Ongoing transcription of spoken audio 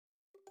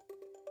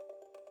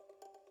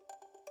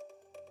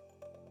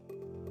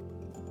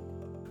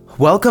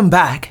Welcome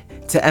back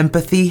to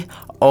Empathy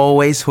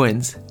Always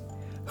Wins.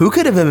 Who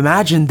could have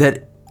imagined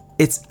that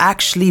it's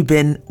actually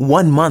been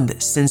 1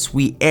 month since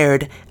we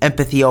aired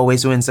Empathy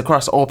Always Wins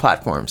across all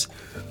platforms?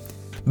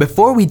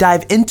 Before we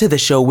dive into the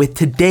show with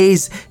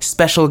today's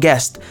special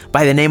guest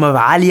by the name of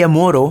Alia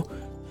Moro,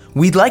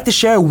 we'd like to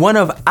share one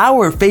of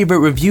our favorite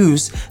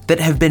reviews that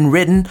have been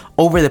written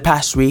over the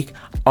past week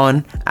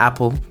on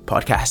Apple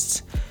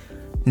Podcasts.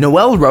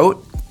 Noelle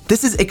wrote,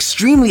 "This is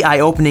extremely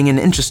eye-opening and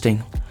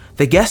interesting.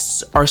 The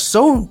guests are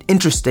so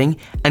interesting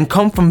and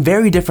come from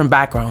very different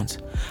backgrounds.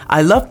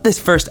 I loved this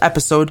first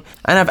episode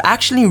and I've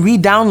actually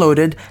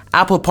re-downloaded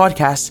Apple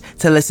Podcasts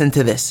to listen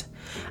to this.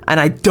 And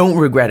I don't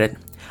regret it.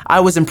 I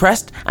was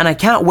impressed and I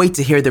can't wait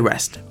to hear the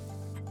rest."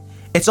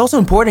 It's also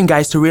important,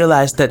 guys, to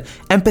realize that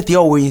Empathy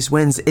Always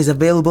Wins is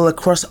available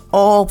across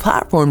all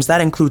platforms. That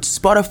includes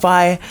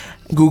Spotify,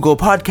 Google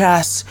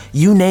Podcasts,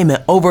 you name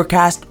it,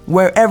 Overcast,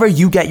 wherever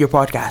you get your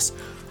podcasts.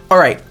 All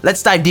right,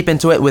 let's dive deep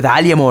into it with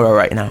Alia Moro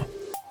right now.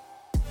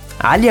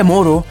 Alia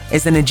Moro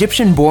is an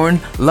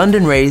Egyptian-born,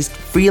 London-raised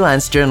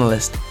freelance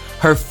journalist.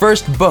 Her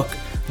first book,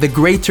 The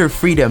Greater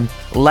Freedom: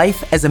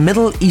 Life as a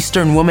Middle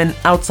Eastern Woman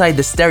Outside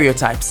the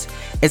Stereotypes,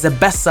 is a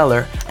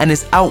bestseller and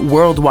is out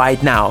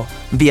worldwide now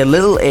via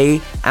Little A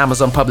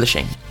Amazon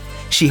Publishing.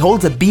 She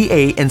holds a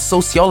BA in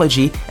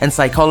Sociology and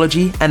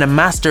Psychology and a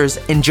Master's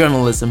in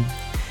Journalism.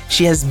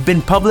 She has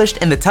been published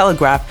in The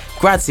Telegraph,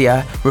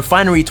 Grazia,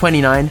 Refinery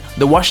 29,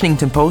 The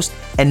Washington Post,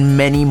 and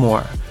many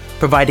more,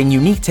 providing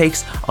unique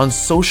takes on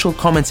social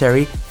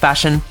commentary,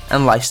 fashion,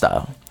 and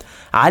lifestyle.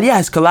 Alia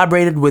has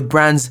collaborated with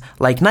brands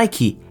like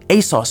Nike,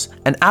 ASOS,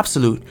 and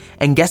Absolute,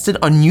 and guested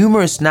on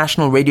numerous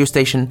national radio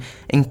stations,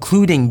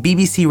 including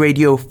BBC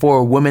Radio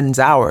 4 Women's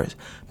Hours,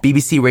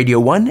 BBC Radio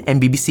 1, and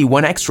BBC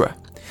One Extra.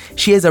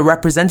 She is a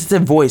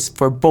representative voice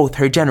for both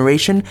her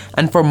generation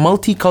and for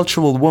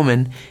multicultural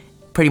women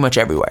pretty much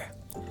everywhere.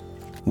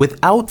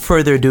 Without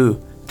further ado,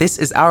 this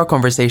is our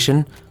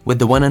conversation with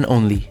the one and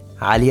only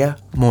Alia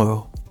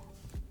Moro.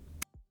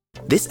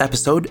 This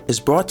episode is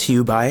brought to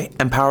you by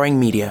Empowering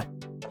Media.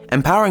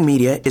 Empowering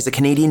Media is a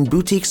Canadian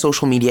boutique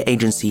social media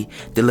agency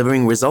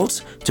delivering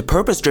results to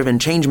purpose-driven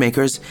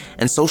changemakers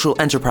and social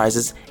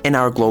enterprises in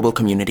our global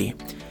community.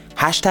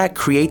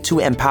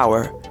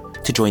 #CreateToEmpower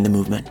to join the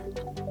movement.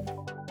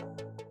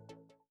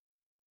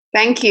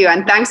 Thank you,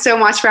 and thanks so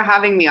much for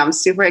having me. I'm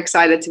super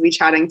excited to be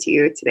chatting to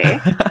you today.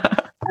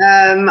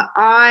 I'm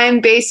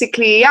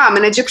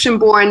an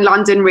Egyptian-born,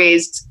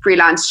 London-raised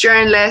freelance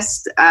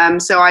journalist.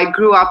 So I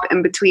grew up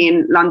in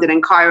between London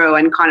and Cairo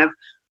and kind of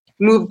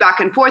moved back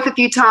and forth a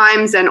few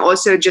times, and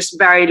also just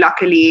very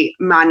luckily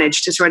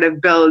managed to sort of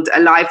build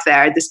a life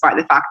there, despite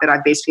the fact that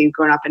I've basically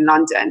grown up in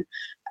London.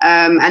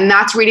 And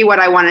that's really what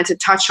I wanted to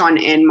touch on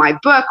in my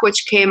book,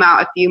 which came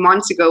out a few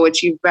months ago,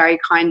 which you've very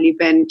kindly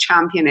been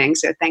championing.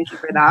 So thank you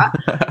for that.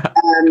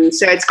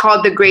 So it's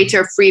called The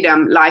Greater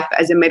Freedom: Life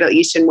as a Middle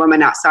Eastern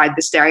Woman Outside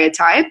the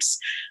Stereotypes.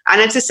 And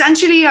it's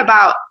essentially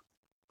about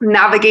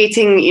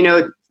navigating,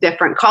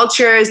 different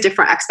cultures,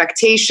 different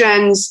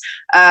expectations,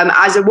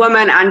 as a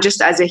woman and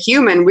just as a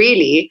human,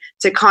 really,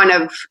 to kind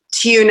of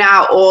tune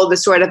out all the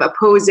sort of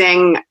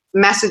opposing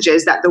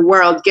messages that the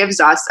world gives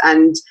us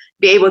and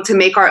be able to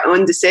make our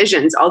own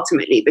decisions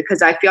ultimately.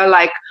 Because I feel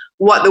like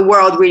what the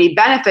world really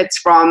benefits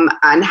from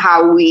and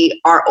how we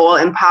are all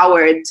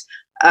empowered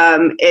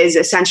is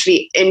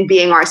essentially in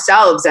being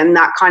ourselves, and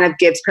that kind of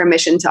gives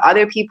permission to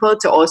other people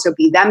to also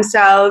be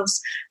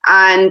themselves,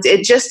 and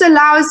it just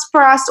allows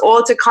for us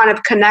all to kind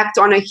of connect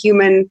on a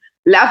human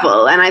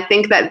level. And I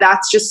think that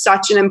that's just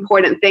such an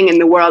important thing in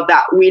the world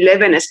that we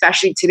live in,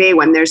 especially today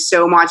when there's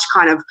so much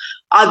kind of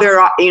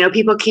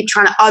people keep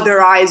trying to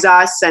otherize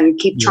us and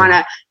keep trying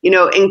to,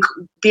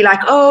 be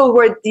like, oh,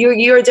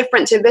 you're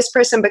different to this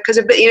person because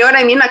of you know what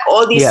I mean? Like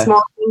all these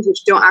small things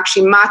which don't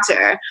actually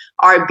matter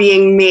are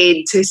being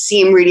made to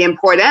seem really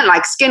important,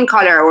 like skin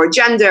color or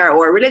gender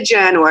or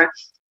religion or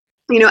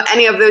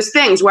any of those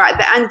things, where at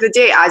the end of the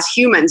day, as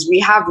humans, we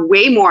have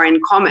way more in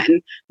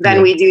common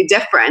than we do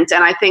different.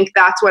 And I think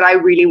that's what I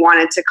really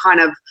wanted to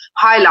kind of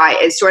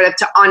highlight, is sort of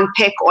to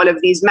unpick all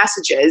of these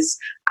messages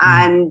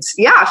and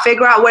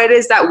figure out what it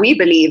is that we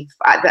believe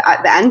at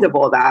the end of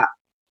all that.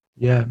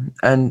 Yeah,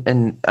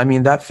 and I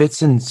mean that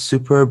fits in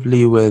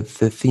superbly with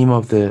the theme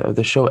of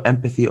the show.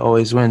 Empathy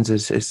Always Wins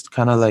is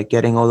kind of like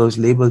getting all those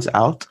labels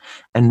out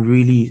and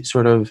really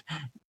sort of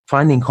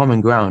finding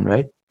common ground,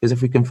 right? Because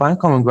if we can find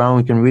common ground,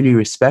 we can really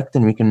respect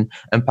and we can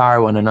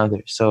empower one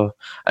another. So,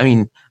 I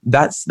mean,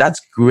 that's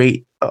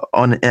great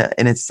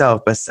in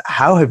itself. But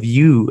how have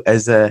you,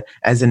 as an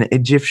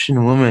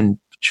Egyptian woman,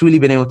 truly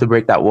been able to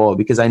break that wall?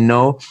 Because I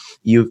know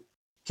you've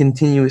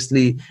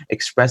continuously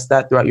expressed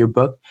that throughout your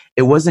book.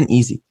 It wasn't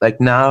easy. Like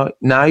now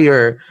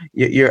you're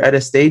at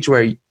a stage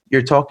where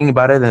you're talking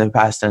about it in the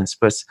past tense.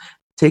 But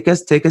take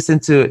us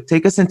into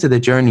the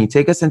journey.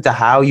 Take us into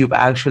how you've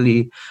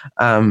actually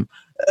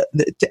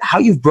how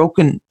you've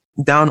broken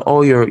down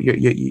all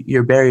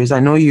your barriers. I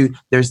know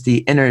there's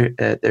the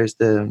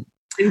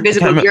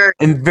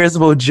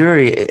invisible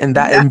jury, and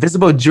that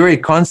invisible jury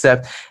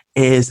concept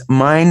is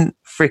mind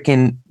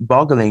freaking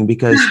boggling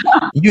because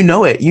you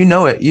know it.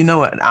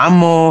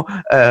 Amo,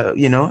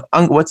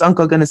 what's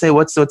uncle gonna say?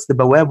 What's the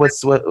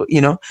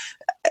baweb?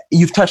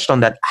 You've touched on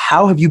that.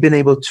 How have you been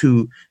able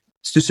to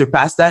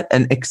surpass that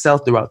and excel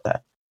throughout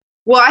that?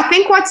 Well, I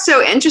think what's so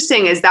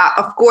interesting is that,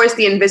 of course,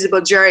 the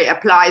invisible jury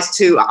applies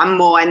to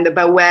Ammo and the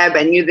Baweb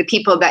and the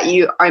people that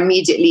you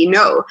immediately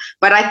know.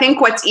 But I think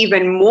what's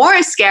even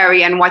more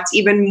scary and what's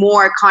even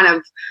more kind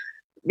of,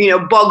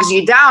 bogs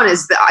you down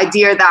is the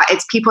idea that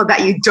it's people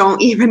that you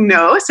don't even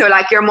know. So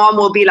like your mom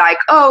will be like,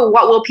 oh,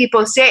 what will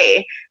people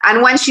say?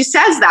 And when she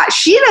says that,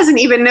 she doesn't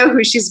even know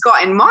who she's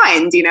got in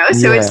mind,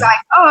 So It's like,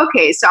 oh,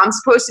 okay, so I'm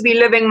supposed to be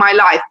living my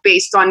life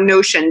based on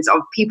notions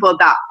of people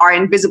that are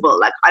invisible.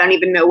 Like, I don't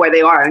even know where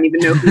they are. I don't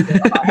even know who they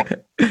are.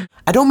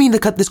 I don't mean to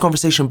cut this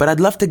conversation, but I'd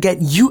love to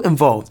get you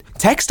involved.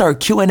 Text our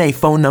Q&A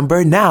phone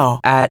number now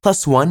at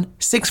 +1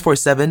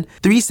 647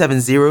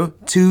 370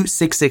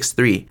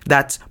 2663.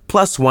 That's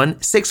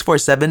 +1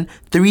 647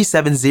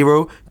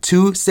 370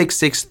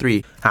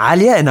 2663.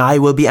 Alia and I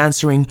will be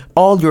answering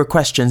all your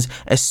questions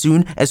as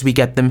soon as we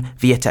get them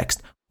via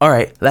text. All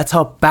right, let's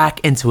hop back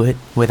into it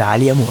with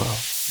Alia Moro.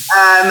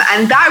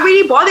 And that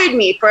really bothered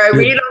me for a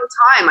really long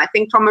time. I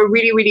think from a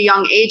really, really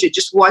young age, it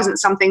just wasn't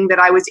something that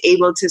I was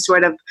able to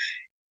sort of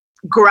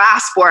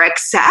grasp or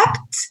accept.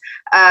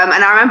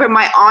 And I remember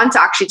my aunt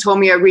actually told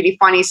me a really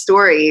funny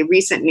story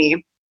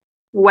recently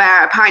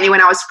where apparently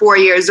when I was 4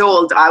 years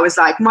old, I was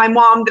like, my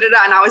mom,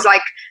 and I was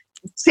like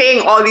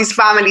saying all these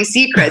family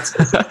secrets.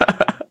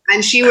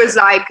 And she was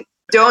like,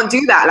 don't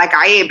do that. Like,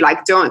 Aib,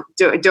 like,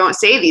 don't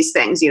say these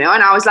things, And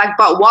I was like,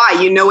 but why?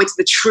 It's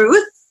the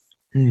truth.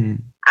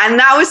 And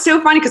that was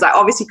so funny because I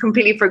obviously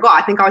completely forgot.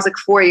 I think I was like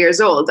 4 years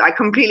old. I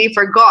completely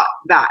forgot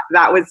that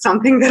was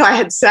something that I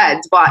had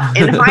said. But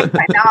in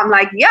hindsight now, I'm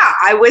like, yeah,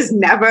 I was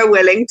never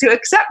willing to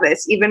accept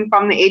this. Even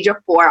from the age of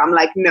 4, I'm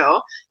like,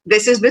 no,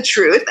 this is the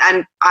truth.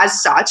 And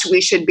as such, we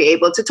should be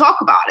able to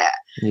talk about it.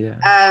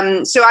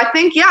 Yeah. So I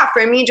think,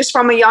 for me, just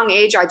from a young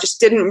age, I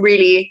just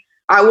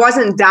I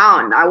wasn't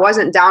down. I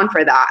wasn't down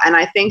for that. And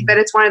I think that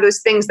it's one of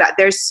those things that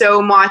there's so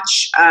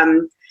much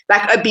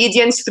like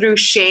obedience through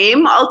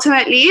shame,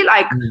 ultimately.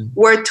 Like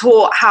we're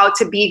taught how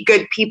to be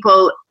good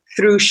people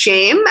through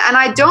shame. And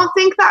I don't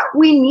think that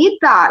we need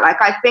that. Like,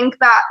 I think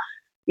that,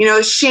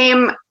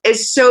 shame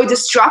is so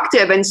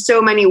destructive in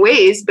so many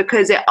ways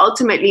because it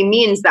ultimately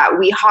means that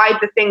we hide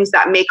the things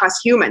that make us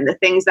human, the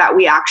things that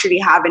we actually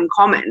have in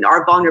common,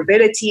 our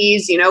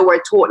vulnerabilities.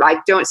 We're taught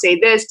like, don't say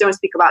this, don't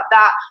speak about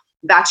that.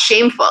 That's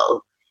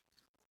shameful.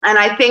 And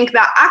I think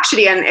that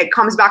actually, and it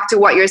comes back to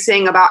what you're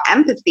saying about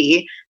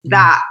empathy,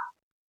 that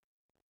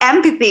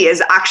empathy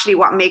is actually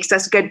what makes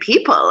us good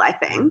people, I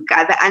think,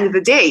 at the end of the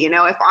day.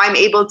 If I'm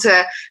able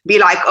to be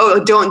like,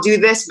 oh, don't do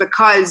this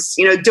because,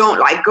 don't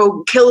like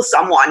go kill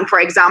someone, for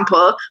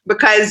example,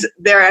 because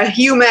they're a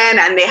human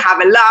and they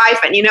have a life.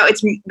 And,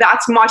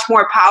 that's much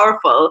more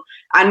powerful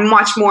and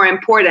much more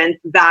important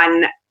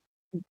than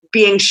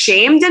being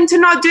shamed into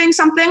not doing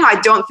something.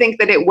 I don't think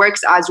that it works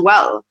as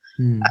well.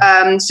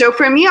 So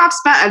for me, I've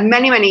spent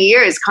many, many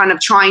years kind of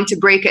trying to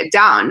break it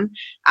down.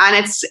 And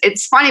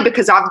it's funny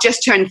because I've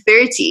just turned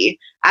 30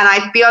 and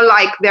I feel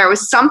like there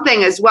was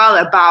something as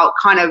well about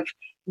kind of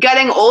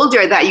getting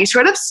older that you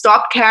sort of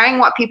stop caring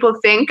what people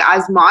think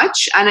as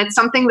much. And it's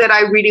something that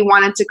I really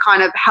wanted to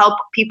kind of help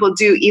people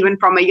do even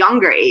from a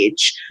younger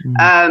age.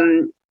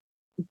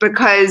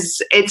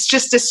 Because it's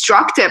just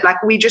destructive.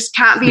 Like, we just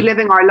can't be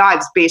living our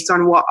lives based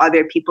on what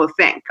other people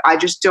think. I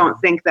just don't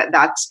think that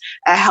that's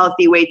a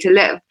healthy way to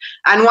live.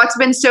 And what's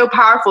been so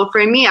powerful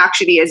for me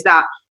actually is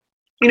that,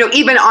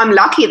 even I'm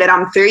lucky that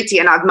I'm 30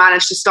 and I've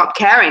managed to stop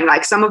caring.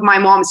 Like, some of my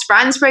mom's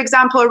friends, for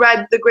example,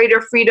 read The Greater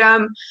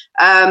Freedom.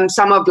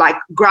 Some of like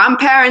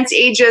grandparents'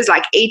 ages,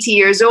 like 80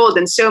 years old.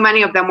 And so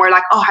many of them were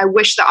like, oh, I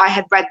wish that I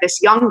had read this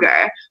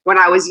when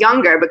I was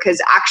younger,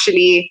 because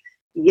actually,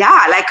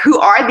 like, who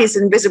are these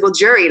invisible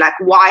jury? Like,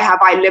 why have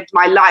I lived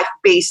my life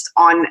based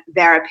on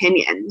their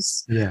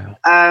opinions? Yeah.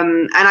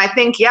 And I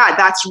think,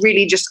 that's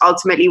really just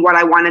ultimately what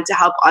I wanted to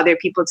help other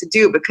people to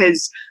do,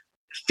 because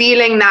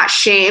feeling that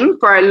shame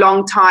for a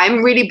long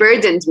time really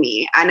burdened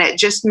me. And it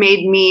just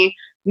made me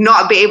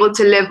not be able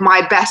to live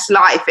my best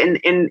life in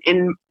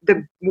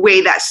the way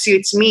that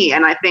suits me.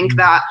 And I think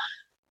that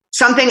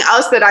something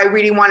else that I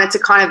really wanted to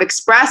kind of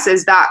express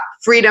is that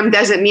freedom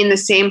doesn't mean the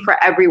same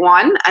for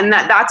everyone, and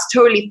that's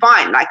totally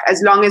fine. Like,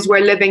 as long as we're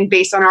living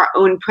based on our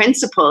own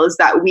principles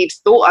that we've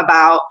thought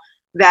about,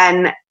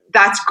 then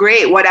that's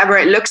great. Whatever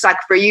it looks like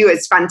for you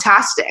is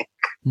fantastic,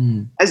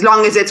 as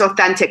long as it's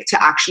authentic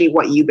to actually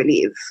what you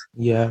believe.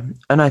 Yeah.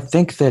 And I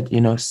think that,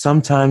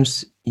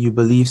 sometimes you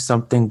believe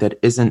something that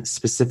isn't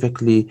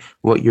specifically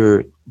what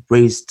you're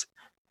raised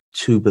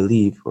to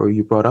believe or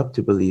you brought up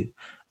to believe.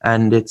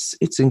 And it's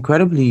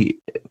incredibly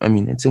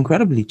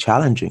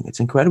challenging. It's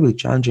incredibly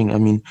challenging. I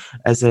mean,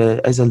 as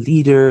a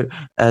leader,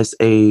 as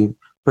a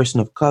person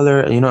of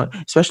color,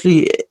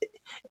 especially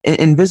in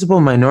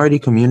invisible minority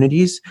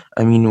communities,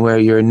 I mean, where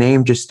your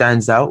name just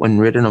stands out when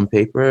written on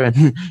paper.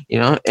 And,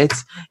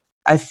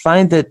 I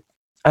find that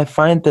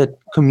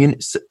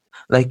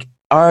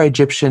our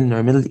Egyptian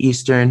or Middle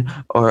Eastern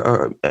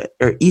or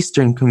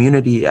Eastern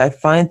community, I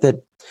find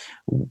that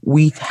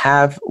we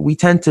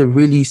tend to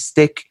really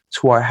stick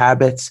to our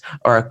habits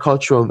or our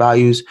cultural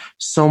values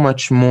so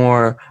much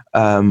more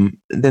than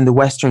the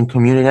Western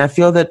community. And I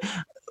feel that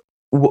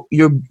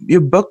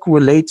your book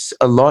relates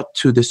a lot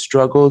to the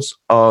struggles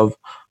of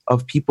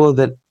people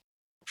that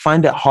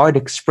find it hard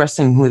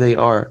expressing who they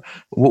are.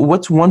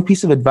 What's one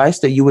piece of advice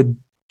that you would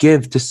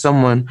give to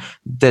someone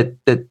that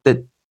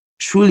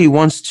truly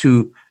wants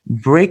to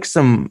break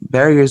some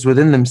barriers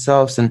within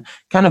themselves and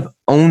kind of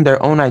own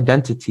their own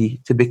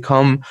identity to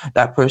become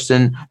that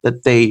person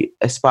that they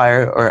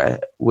aspire or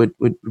would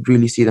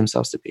really see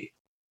themselves to be?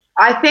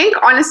 I think,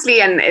 honestly,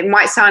 and it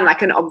might sound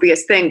like an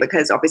obvious thing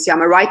because obviously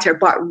I'm a writer,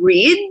 but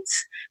read.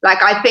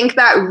 Like, I think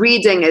that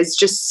reading is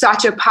just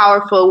such a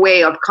powerful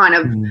way of kind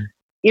of,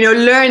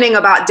 learning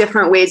about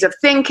different ways of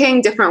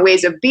thinking, different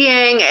ways of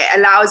being. It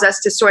allows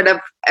us to sort of,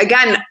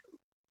 again,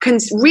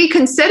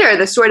 reconsider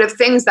the sort of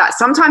things that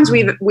sometimes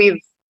we've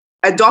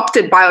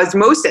adopted by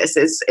osmosis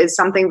is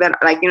something that,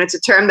 like, it's a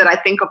term that I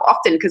think of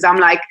often, because I'm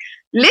like,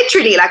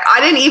 literally, like,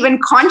 I didn't even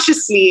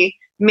consciously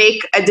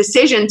make a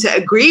decision to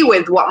agree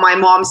with what my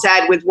mom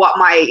said, with what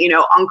my,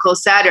 uncle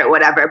said or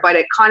whatever, but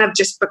it kind of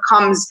just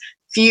becomes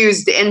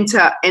fused into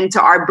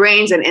our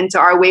brains and into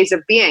our ways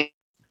of being.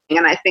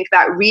 And I think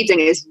that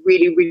reading is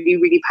really, really,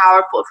 really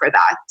powerful for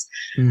that.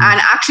 And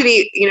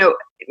actually,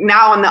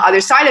 now on the other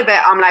side of it,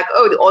 I'm like,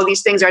 oh, all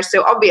these things are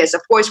so obvious.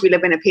 Of course, we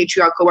live in a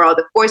patriarchal world.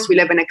 Of course, we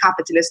live in a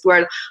capitalist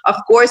world. Of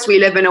course, we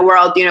live in a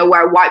world,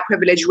 where white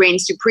privilege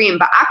reigns supreme.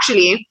 But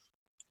actually,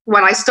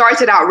 when I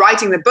started out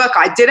writing the book,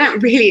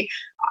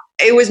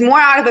 it was more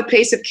out of a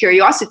place of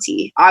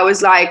curiosity. I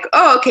was like,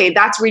 oh, okay,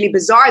 that's really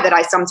bizarre that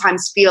I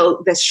sometimes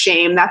feel this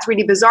shame. That's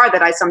really bizarre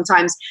that I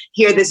sometimes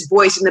hear this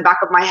voice in the back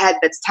of my head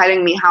that's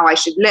telling me how I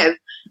should live.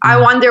 I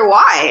wonder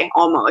why,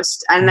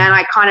 almost. And then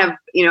I kind of,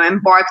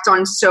 embarked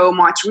on so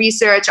much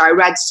research. I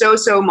read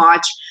so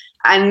much.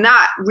 And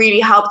that really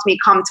helped me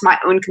come to my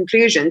own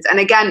conclusions. And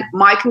again,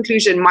 my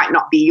conclusion might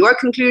not be your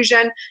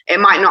conclusion. It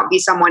might not be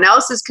someone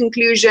else's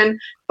conclusion.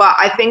 But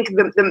I think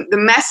the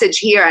message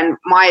here and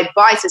my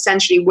advice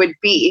essentially would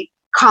be,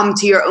 come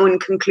to your own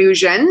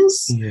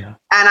conclusions. Yeah.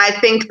 And I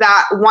think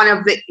that one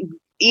of the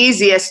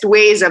easiest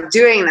ways of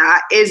doing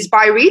that is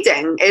by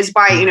reading, is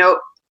by,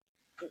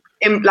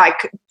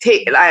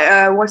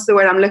 what's the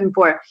word I'm looking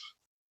for?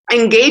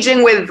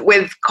 Engaging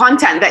with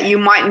content that you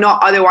might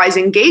not otherwise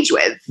engage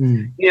with.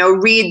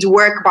 Read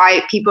work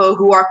by people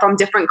who are from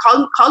different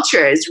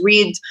cultures.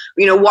 Read,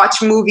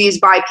 watch movies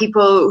by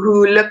people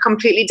who look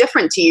completely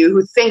different to you,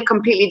 who think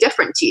completely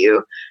different to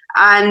you.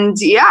 And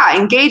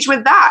engage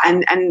with that.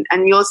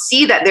 And you'll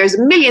see that there's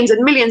millions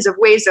and millions of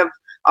ways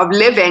of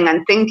living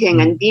and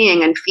thinking and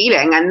being and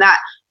feeling. And that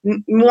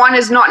one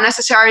is not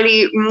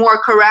necessarily more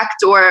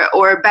correct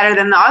or better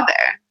than the other.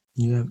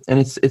 Yeah, and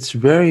it's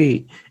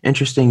very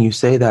interesting you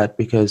say that,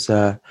 because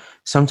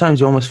sometimes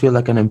you almost feel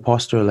like an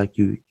imposter, like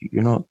you're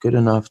not good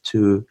enough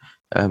to,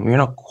 you're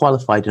not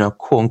qualified enough,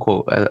 quote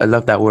unquote. I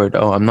love that word.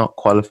 Oh, I'm not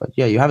qualified.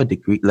 Yeah, you have a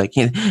degree, like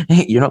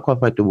you're not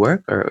qualified to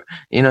work, or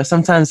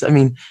sometimes, I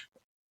mean,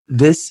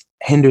 this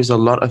hinders a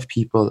lot of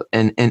people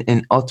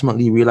in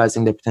ultimately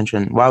realizing their potential.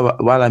 And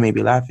while I may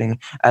be laughing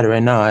at it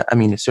right now, I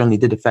mean, it certainly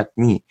did affect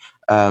me.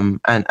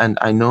 And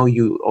I know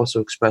you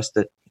also expressed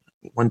that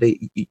one day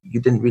you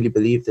didn't really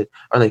believe that,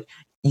 or like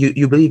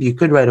you believe you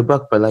could write a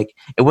book, but like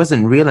it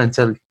wasn't real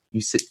until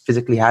you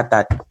physically had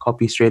that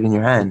copy straight in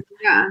your hand.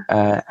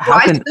 Yeah.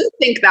 I still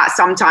think that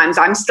sometimes.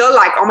 I'm still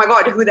like, oh my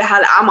God, who the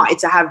hell am I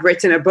to have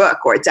written a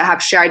book or to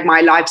have shared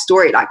my life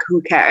story? Like,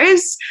 who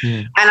cares?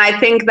 And I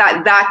think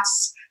that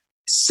that's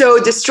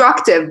so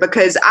destructive,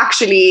 because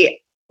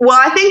actually, well,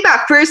 I think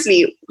that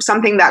firstly,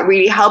 something that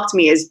really helped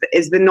me is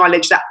the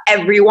knowledge that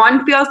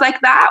everyone feels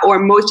like that, or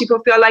most people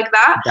feel like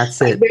that.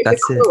 That's it.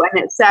 That's it.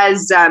 And it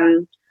says,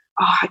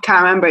 I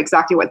can't remember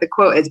exactly what the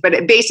quote is, but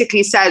it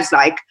basically says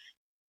like,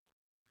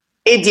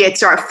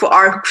 idiots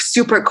are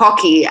super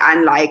cocky,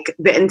 and like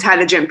the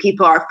intelligent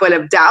people are full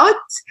of doubt.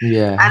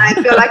 Yeah. And I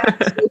feel like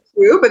that's so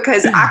true,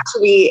 because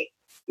actually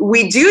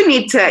we do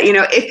need to,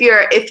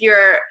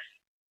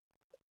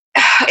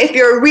 if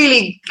you're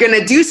really going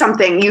to do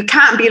something, you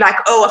can't be like,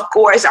 oh, of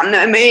course, I'm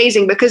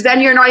amazing, because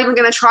then you're not even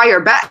going to try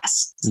your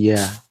best.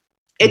 Yeah.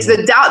 It's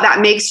the doubt that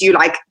makes you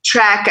like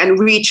check and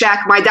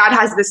recheck. My dad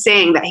has the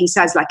saying that he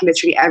says like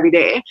literally every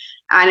day.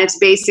 And it's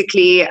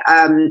basically,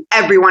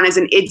 everyone is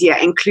an idiot,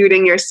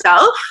 including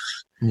yourself.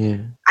 Yeah.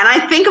 And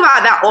I think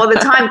about that all the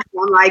time.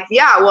 I'm like,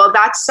 yeah, well,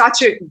 that's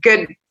such a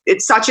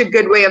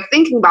good way of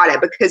thinking about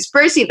it, because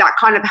firstly, that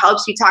kind of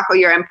helps you tackle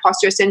your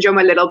imposter syndrome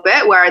a little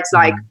bit, where it's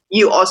like,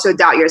 you also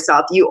doubt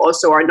yourself. You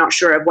also are not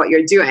sure of what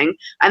you're doing.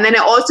 And then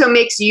it also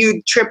makes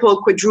you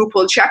triple,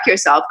 quadruple check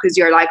yourself, because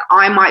you're like,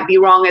 I might be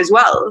wrong as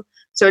well.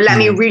 So let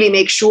me really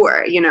make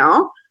sure,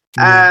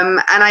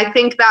 and I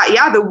think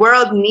that, the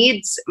world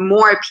needs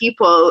more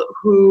people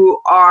who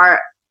are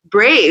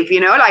brave,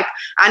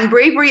 and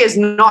bravery is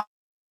not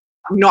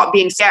not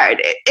being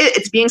scared.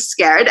 It's being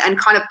scared and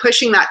kind of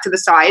pushing that to the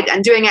side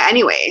and doing it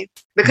anyway.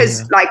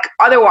 Because like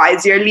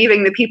otherwise you're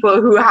leaving the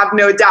people who have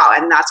no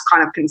doubt, and that's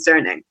kind of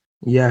concerning.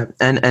 Yeah,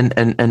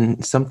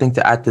 and something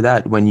to add to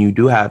that, when you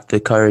do have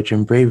the courage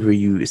and bravery,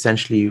 you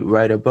essentially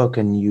write a book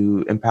and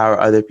you empower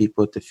other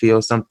people to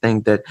feel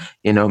something that,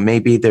 you know,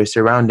 maybe their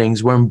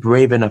surroundings weren't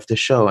brave enough to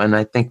show. And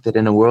I think that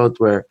in a world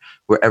where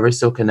we're ever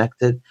so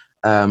connected,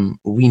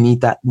 we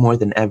need that more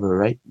than ever,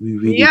 right? We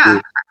really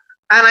do.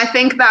 And I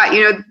think that,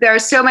 you know, there are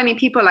so many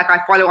people like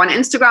I follow on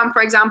Instagram,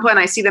 for example, and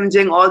I see them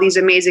doing all these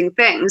amazing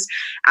things.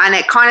 And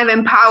it kind of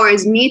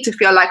empowers me to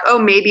feel like, oh,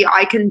 maybe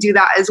I can do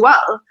that as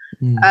well.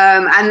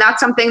 And that's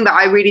something that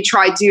I really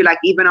try to do, like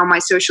even on my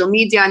social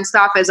media and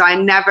stuff, is I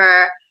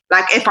never,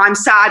 like if I'm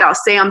sad, I'll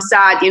say I'm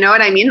sad. You know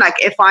what I mean? Like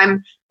if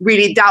I'm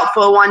really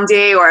doubtful one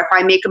day, or if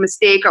I make a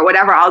mistake or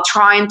whatever, I'll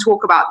try and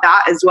talk about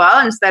that as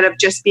well, instead of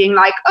just being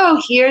like, oh,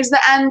 here's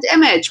the end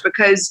image,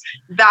 because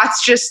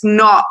that's just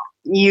not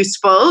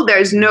useful.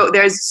 There's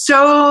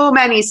so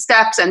many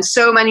steps and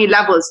so many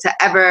levels to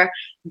ever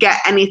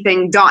get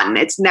anything done.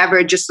 It's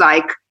never just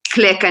like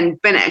click and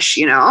finish,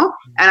 you know?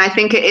 And I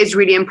think it is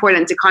really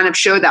important to kind of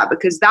show that,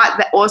 because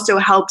that also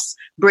helps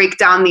break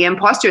down the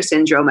imposter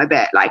syndrome a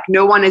bit. Like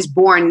no one is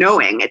born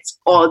knowing, it's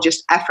all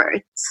just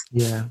efforts.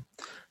 Yeah.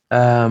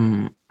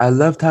 I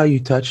loved how you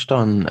touched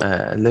on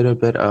a little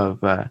bit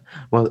of,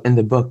 in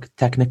the book,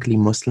 Technically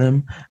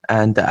Muslim.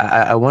 And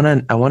I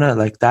wanna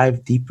like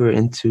dive deeper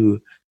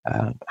into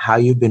how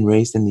you've been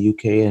raised in the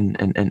UK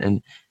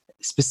and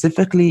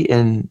specifically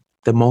in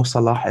the Mo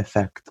Salah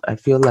effect. I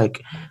feel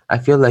like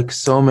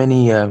so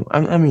many,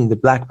 I mean, the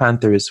Black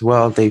Panther as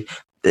well.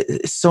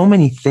 So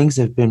many things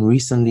have been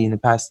recently in the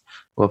past,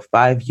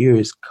 5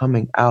 years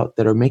coming out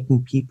that are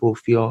making people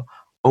feel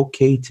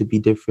okay to be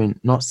different,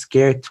 not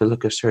scared to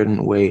look a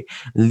certain way.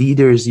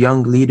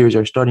 Young leaders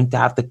are starting to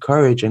have the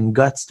courage and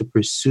guts to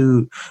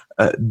pursue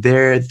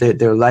their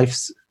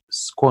life's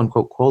quote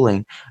unquote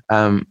calling.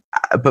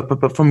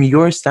 But from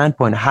your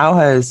standpoint, how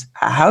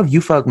have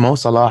you felt Mo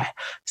Salah's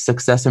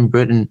success in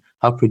Britain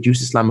help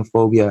reduce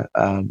Islamophobia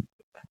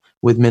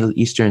with Middle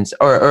Easterns,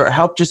 or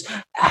help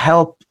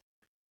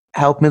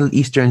Middle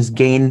Easterns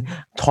gain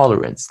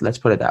tolerance? Let's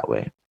put it that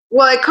way.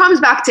 Well, it comes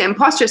back to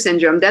imposter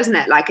syndrome, doesn't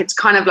it? Like it's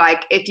kind of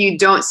like if you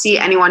don't see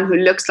anyone who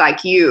looks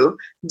like you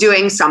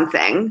doing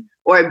something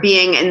or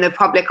being in the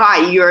public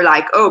eye, you're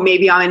like, oh,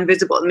 maybe I'm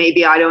invisible.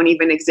 Maybe I don't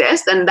even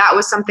exist. And that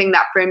was something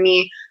that for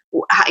me,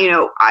 you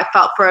know, I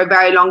felt for a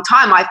very long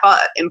time. I felt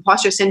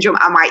imposter syndrome.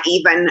 Am I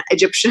even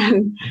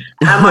Egyptian?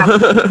 Am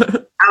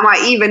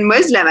I even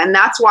Muslim? And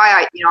that's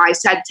why I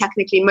said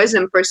technically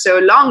Muslim for so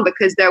long,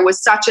 because there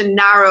was such a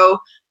narrow,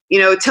 you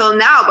know, till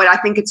now, but I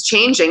think it's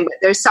changing. But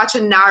there's such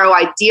a narrow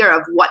idea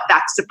of what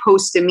that's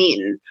supposed to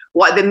mean.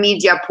 What the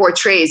media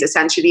portrays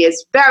essentially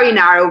is very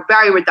narrow,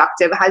 very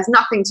reductive, has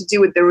nothing to do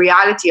with the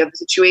reality of the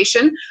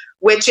situation,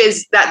 which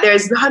is that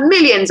there's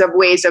millions of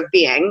ways of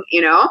being,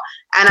 you know?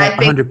 And I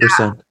think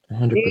 100%.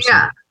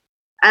 Yeah.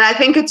 And I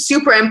think it's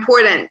super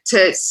important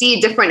to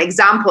see different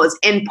examples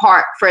in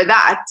part for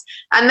that.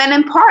 And then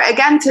in part,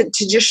 again, to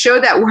just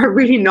show that we're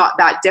really not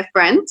that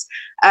different.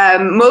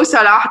 Mo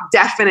Salah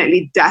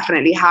definitely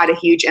had a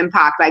huge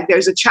impact. Like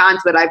there's a chant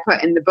that I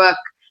put in the book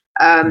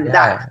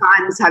that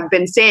fans have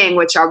been saying,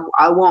 which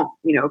I won't,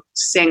 you know,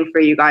 sing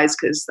for you guys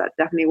because that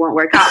definitely won't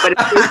work out.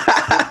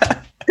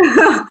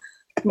 But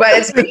but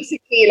it's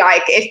basically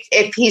like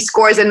if he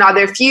scores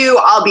another few,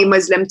 I'll be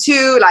Muslim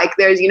too. Like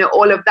there's, you know,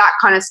 all of that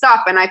kind of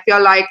stuff. And I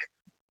feel like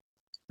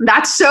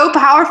that's so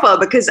powerful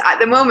because at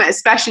the moment,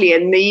 especially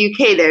in the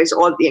UK, there's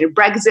all, you know,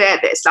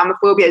 Brexit, the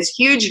Islamophobia is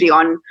hugely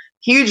on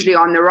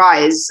the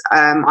rise,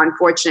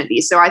 unfortunately.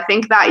 So I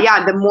think that,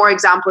 yeah, the more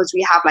examples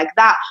we have like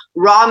that.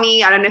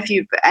 Rami, I don't know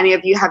if any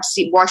of you have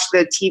watched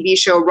the TV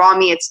show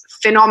Rami. It's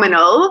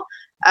phenomenal.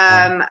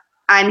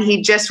 And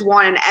he just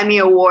won an Emmy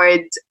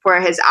Award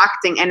for his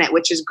acting in it,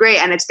 which is great.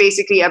 And it's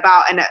basically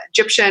about an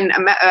Egyptian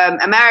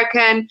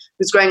American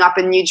who's growing up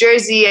in New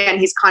Jersey, and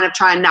he's kind of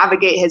trying to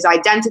navigate his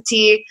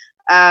identity.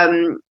 A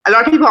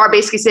lot of people are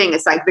basically saying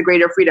it's like The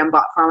Greater Freedom,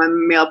 but from a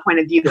male point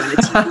of view.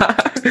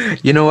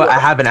 You know what? I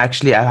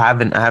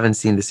haven't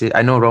seen this.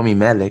 I know Rami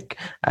Malek.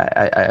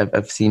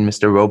 I've seen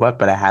Mr. Robot,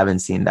 but I haven't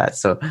seen that.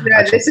 So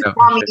yeah, this is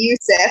Rami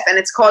Youssef, and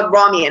it's called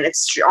Rami, and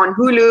it's on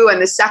Hulu, and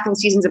the second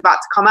season's about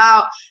to come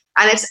out.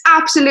 And it's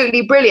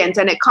absolutely brilliant.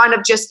 And it kind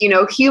of just, you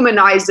know,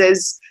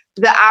 humanizes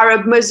the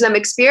Arab Muslim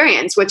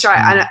experience,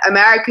 an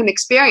American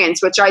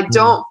experience, which I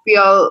don't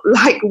feel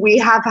like we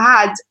have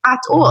had at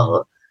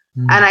all.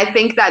 And I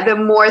think that the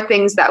more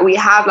things that we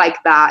have like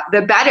that,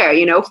 the better,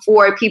 you know,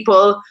 for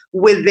people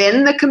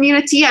within the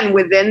community and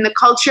within the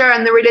culture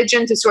and the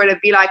religion to sort of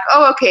be like,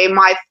 oh, okay,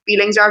 my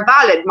feelings are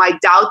valid. My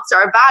doubts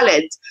are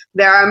valid.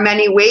 There are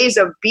many ways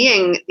of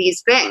being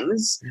these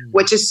things,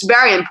 which is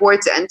very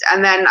important.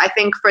 And then I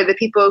think for the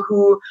people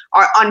who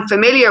are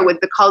unfamiliar with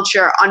the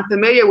culture,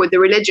 unfamiliar with the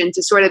religion,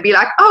 to sort of be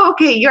like, oh,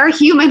 okay, you're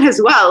human as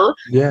well.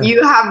 Yeah.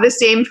 You have the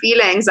same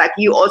feelings. Like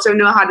you also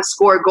know how to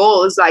score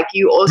goals. Like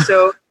you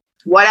also...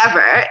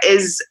 whatever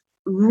is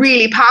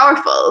really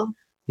powerful.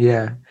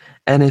 Yeah.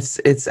 And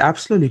it's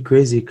absolutely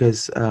crazy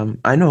because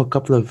I know a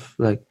couple of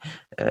like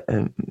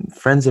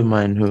friends of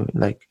mine who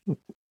like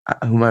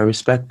whom I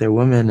respect. They're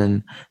women,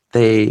 and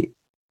they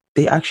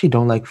actually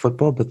don't like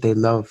football, but they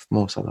love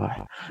Mo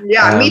Salah.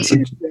 Yeah, me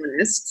too, to be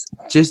honest.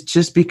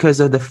 Just because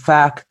of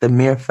the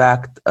mere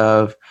fact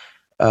of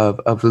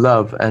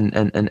love and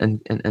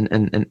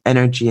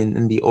energy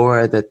and the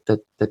aura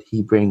that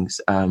he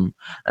brings. And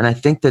I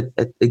think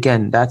that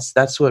again,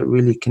 that's what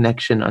really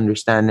connection,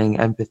 understanding,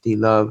 empathy,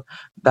 love.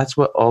 That's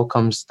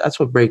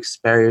what breaks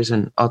barriers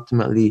and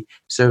ultimately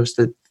serves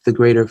the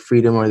greater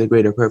freedom or the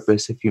greater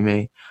purpose, if you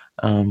may.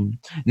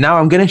 Now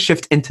I'm going to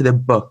shift into the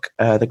book,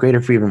 The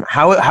Greater Freedom.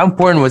 How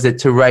important was it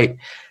to write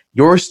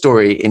your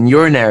story in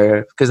your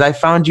narrative? Because I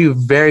found you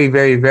very,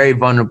 very, very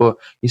vulnerable.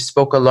 You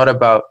spoke a lot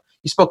about,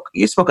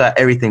 you spoke about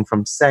everything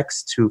from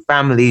sex to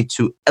family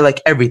to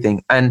like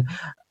everything. And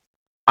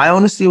I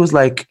honestly was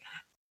like,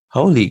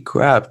 holy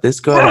crap,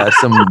 this girl has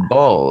some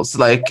balls.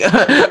 Like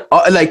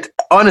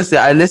honestly,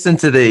 I listened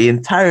to the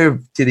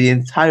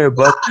entire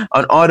book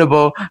on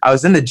Audible. I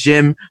was in the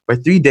gym for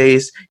 3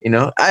 days.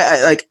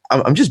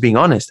 I'm just being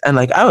honest. And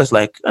like I was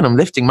like, and I'm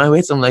lifting my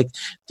weights. I'm like,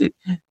 dude,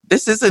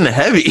 this isn't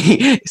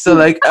heavy. So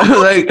like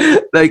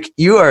like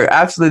you are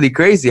absolutely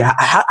crazy.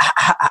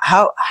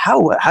 How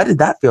did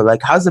that feel?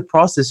 Like how's the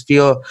process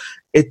feel?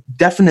 It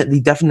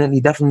definitely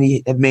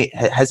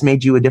has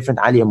made you a different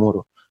Ali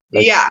Amoro.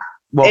 Like, yeah.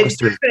 It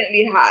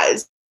definitely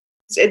has.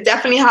 It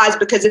definitely has,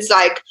 because it's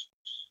like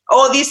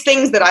all these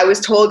things that I was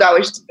told I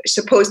was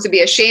supposed to be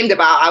ashamed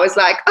about. I was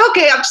like,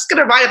 okay, I'm just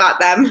going to write about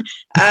them.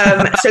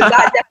 So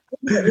that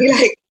definitely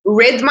like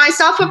rid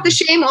myself of the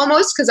shame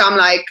almost, because I'm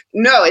like,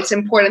 no, it's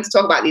important to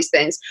talk about these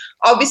things.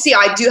 Obviously,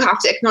 I do have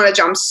to acknowledge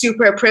I'm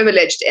super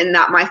privileged in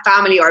that my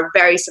family are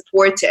very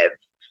supportive.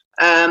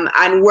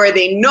 And were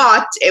they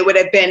not, it would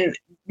have been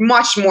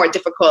much more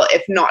difficult,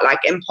 if not like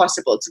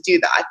impossible to do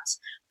that.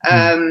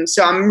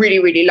 So I'm really,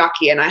 really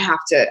lucky, and I have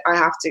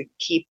to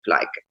keep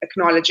like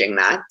acknowledging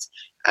that.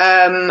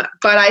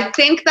 But I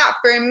think that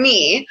for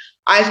me,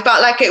 I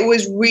felt like it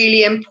was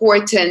really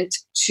important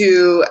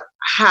to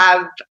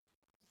have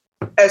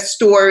a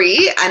story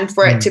and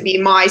for it to be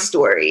my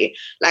story.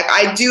 Like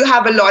I do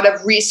have a lot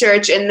of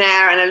research in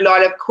there and a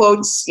lot of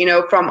quotes,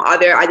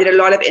 I did a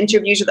lot of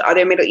interviews with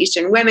other Middle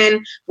Eastern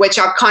women, which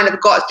I've kind of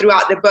got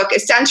throughout the book,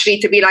 essentially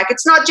to be like,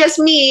 it's not just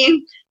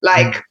me,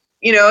 like,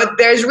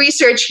 there's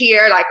research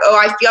here, like, oh,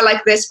 I feel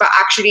like this, but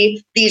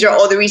actually these are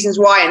all the reasons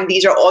why, and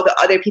these are all the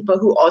other people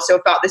who also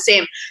felt the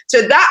same.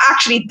 So that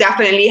actually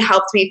definitely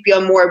helped me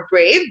feel more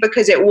brave,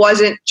 because it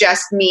wasn't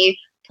just me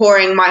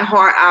pouring my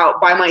heart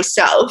out by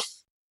myself.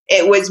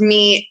 It was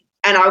me,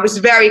 and I was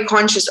very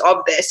conscious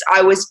of this.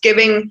 I was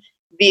giving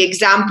the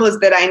examples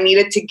that I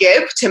needed to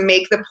give to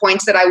make the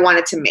points that I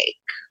wanted to make.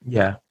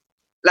 Yeah.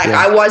 Like,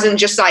 I wasn't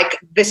just like,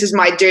 this is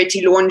my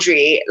dirty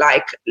laundry,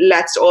 like,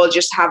 let's all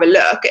just have a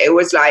look. It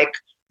was like,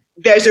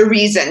 there's a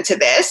reason to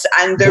this.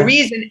 And the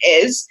reason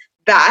is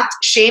that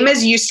shame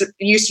is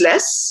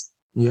useless.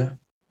 Yeah.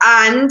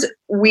 And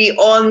we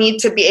all need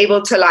to be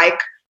able to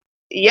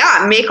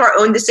make our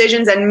own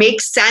decisions and make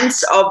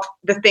sense of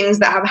the things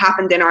that have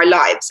happened in our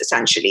lives,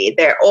 essentially.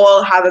 They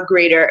all have a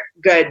greater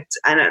good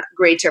and a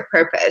greater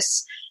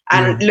purpose.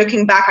 And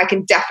looking back, I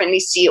can definitely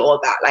see all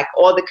that, like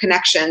all the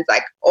connections,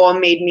 like all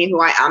made me who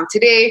I am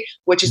today,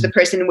 which is the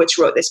person which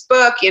wrote this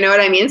book. You know what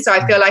I mean? So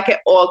I feel like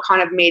it all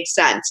kind of made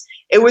sense.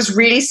 It was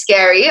really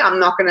scary. I'm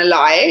not going to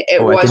lie. I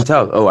can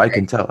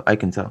tell. I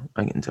can tell.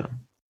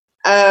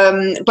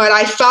 But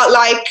I felt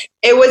like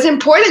it was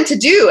important to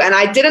do. And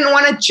I didn't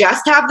want to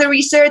just have the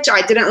research.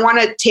 I didn't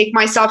want to take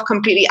myself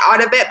completely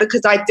out of it,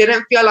 because I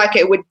didn't feel like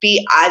it would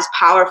be as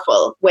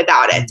powerful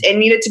without it. It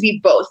needed to be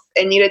both.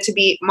 It needed to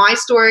be my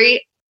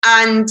story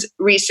and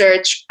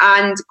research,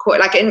 and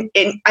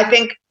I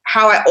think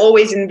how I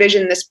always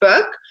envisioned this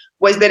book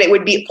was that it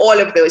would be all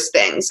of those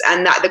things,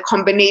 and that the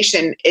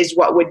combination is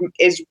what would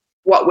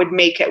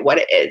make it what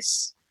it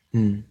is.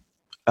 When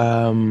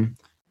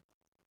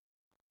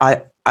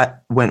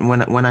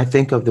I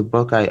think of the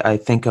book, I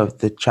think of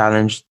the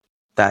challenge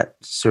that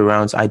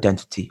surrounds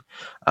identity.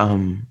 I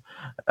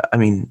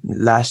mean,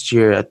 last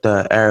year at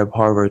the Arab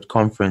Harvard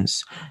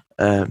conference,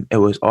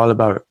 it was all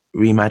about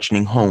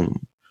reimagining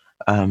home.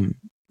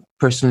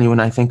 Personally, when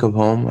I think of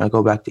home, I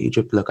go back to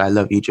Egypt. Look, I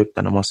love Egypt,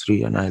 and I'm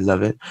Masri, and I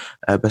love it.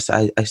 But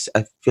I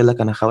feel like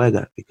I'm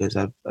Khawaga, because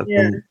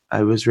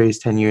I was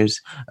raised 10 years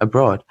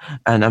abroad.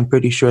 And I'm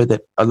pretty sure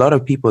that a lot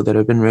of people that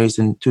have been raised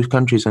in two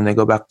countries, when they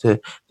go back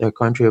to their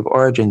country of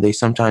origin, they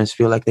sometimes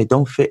feel like they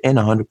don't fit in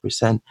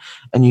 100%.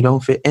 And you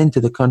don't fit into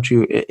the country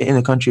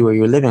where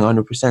you're living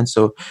 100%.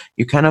 So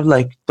you kind of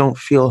like don't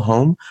feel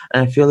home.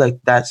 And I feel like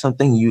that's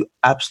something you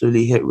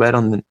absolutely hit right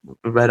on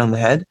the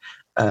head.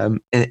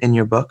 In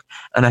your book.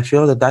 And I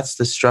feel that that's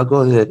the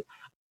struggle that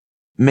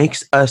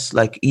makes us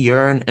like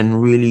yearn and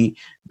really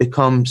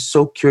become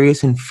so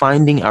curious in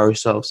finding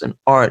ourselves in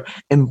art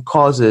and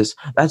causes.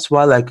 That's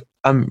why like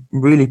I'm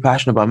really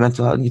passionate about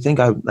mental health. You think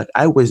I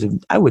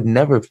would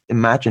never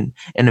imagine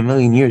in a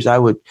million years I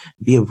would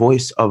be a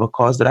voice of a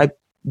cause that I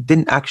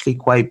didn't actually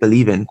quite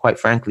believe in, quite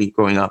frankly,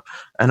 growing up.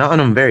 And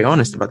I'm very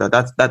honest about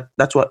that.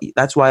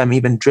 That's why I'm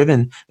even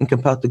driven and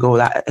compelled to go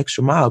that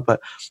extra mile.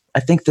 But I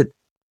think that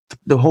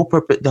the whole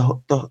purpose,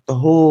 the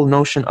whole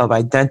notion of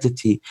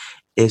identity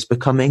is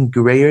becoming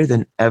grayer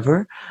than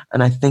ever.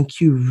 And I think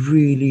you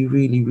really,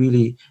 really,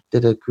 really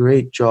did a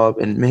great job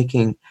in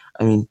making,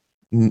 I mean,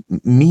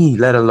 me,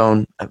 let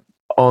alone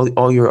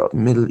all your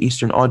Middle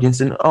Eastern audience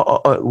and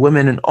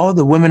women and all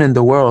the women in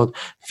the world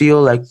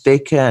feel like they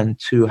can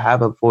to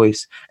have a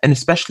voice, and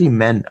especially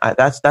men.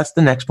 That's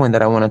the next point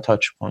that I want to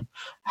touch upon.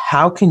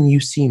 How can you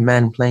see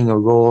men playing a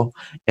role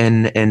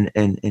in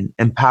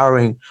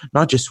empowering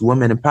not just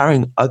women,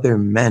 empowering other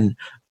men?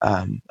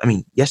 I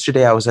mean,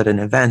 yesterday I was at an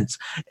event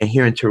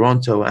here in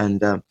Toronto,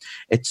 and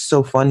it's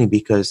so funny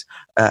because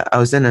I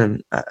was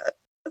in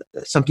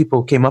some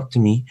people came up to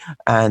me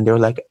and they were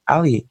like,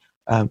 Ali,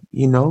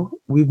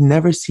 we've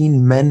never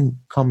seen men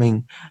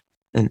coming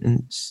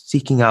and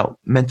seeking out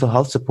mental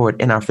health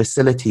support in our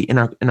facility, in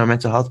our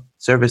mental health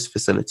service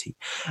facility.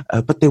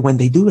 But when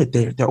they do it,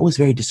 they're always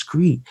very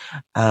discreet.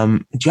 Do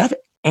you have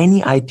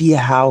any idea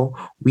how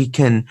we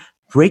can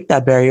break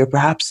that barrier,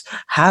 perhaps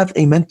have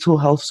a mental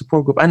health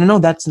support group? I know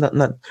that's not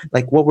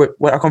like what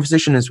our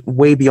conversation is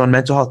way beyond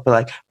mental health, but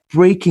like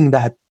breaking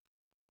that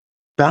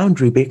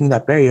boundary, breaking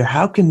that barrier.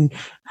 How can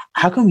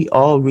we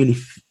all really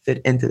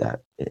fit into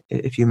that,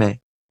 if you may?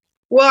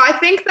 Well, I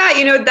think that,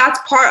 that's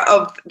part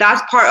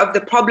of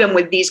the problem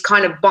with these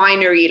kind of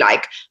binary,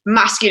 like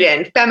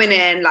masculine,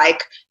 feminine,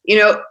 like,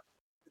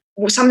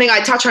 something I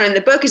touch on in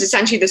the book is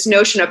essentially this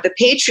notion of the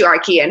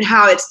patriarchy and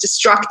how it's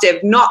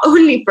destructive, not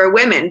only for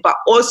women, but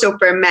also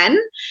for men,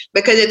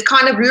 because it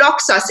kind of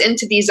locks us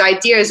into these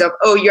ideas of,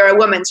 oh, you're a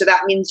woman, so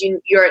that means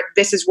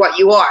this is what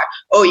you are.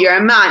 Oh, you're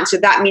a man, so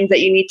that means that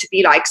you need to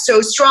be like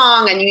so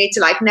strong and you need to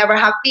like never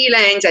have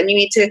feelings and you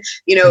need to,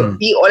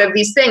 be all of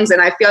these things.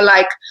 And I feel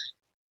like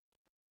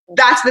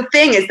that's the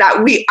thing, is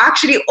that we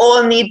actually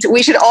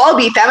we should all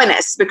be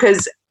feminists,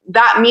 because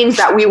that means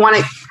that we want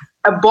to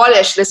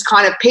abolish this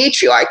kind of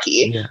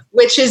patriarchy,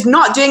 which is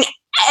not doing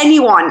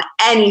anyone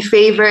any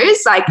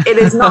favors. Like, it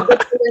is not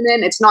good for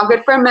women, it's not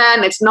good for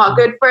men, it's not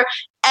good for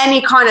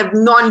any kind of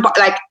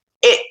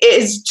it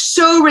is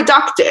so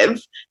reductive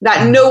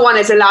that no one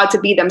is allowed to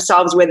be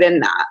themselves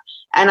within that.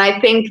 And I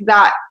think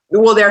that,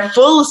 their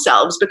full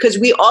selves, because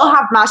we all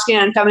have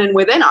masculine and feminine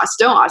within us,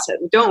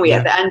 don't we?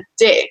 At the end of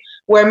the day,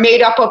 we're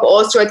made up of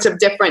all sorts of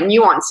different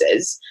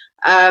nuances.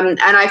 And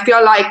I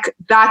feel like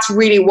that's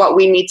really what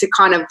we need to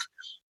kind of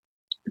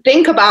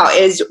think about,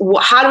 is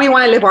how do we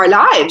want to live our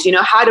lives?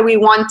 How do we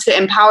want to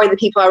empower the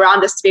people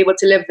around us to be able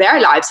to live their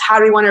lives? How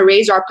do we want to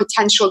raise our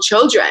potential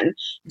children?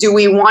 Do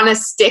we want to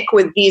stick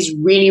with these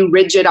really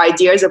rigid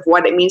ideas of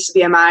what it means to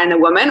be a man and a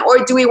woman?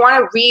 Or do we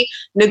want to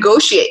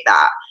renegotiate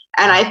that?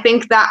 And I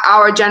think that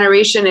our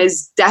generation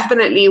is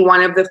definitely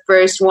one of the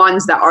first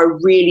ones that are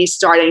really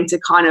starting to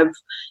kind of,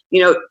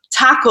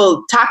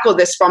 tackle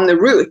this from the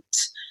root,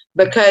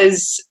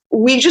 because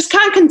we just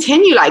can't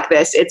continue like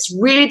this. It's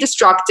really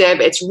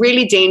destructive. It's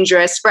really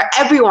dangerous for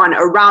everyone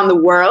around the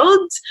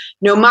world,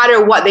 no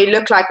matter what they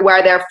look like,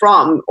 where they're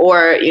from,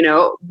 or,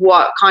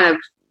 what kind of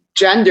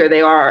gender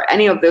they are,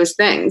 any of those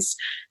things.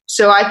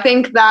 So I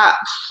think that,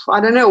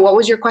 I don't know, what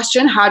was your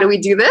question? How do we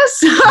do this?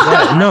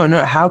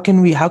 No. How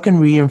can we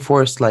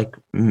reinforce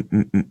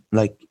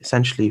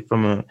essentially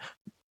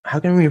how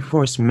can we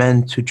reinforce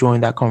men to join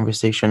that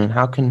conversation? And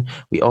how can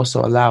we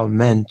also allow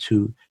men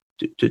to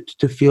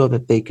feel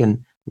that they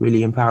can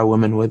really empower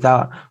women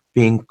without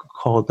being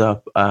called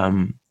up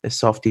as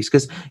softies?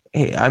 Because,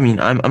 hey, I mean,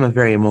 I'm a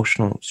very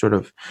emotional sort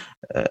of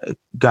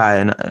guy,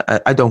 and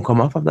I don't come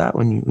off of that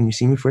when you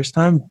see me first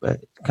time,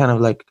 but kind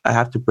of like I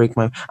have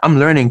to I'm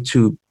learning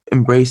to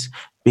embrace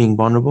being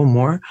vulnerable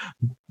more,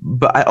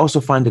 but I also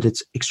find that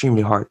it's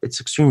extremely hard. It's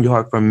extremely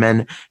hard for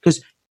men,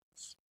 because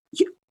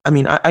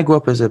I grew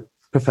up as a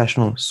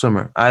professional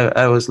swimmer.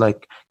 I was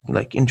like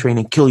in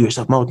training, kill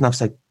yourself,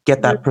 nafs, like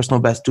get that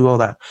personal best, do all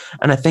that.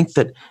 And I think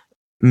that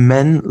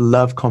men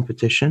love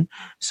competition.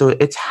 So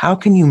it's how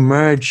can you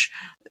merge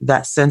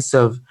that sense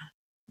of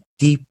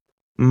deep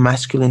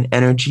masculine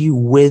energy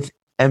with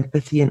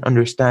empathy and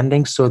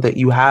understanding, so that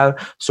you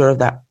have sort of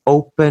that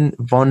open,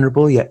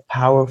 vulnerable, yet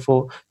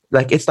powerful,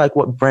 like it's like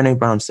what Brené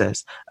Brown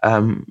says,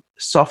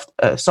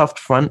 soft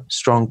front,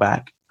 strong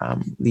back.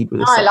 Lead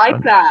with a soft I like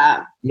front.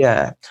 that.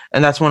 Yeah.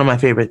 And that's one of my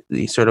favorite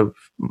sort of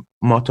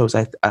mottos,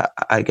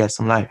 I guess,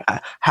 in life.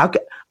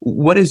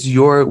 What is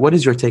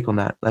your take on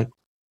that? Like,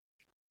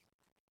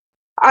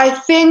 I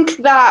think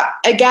that,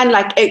 again,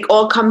 like it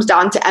all comes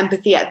down to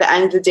empathy at the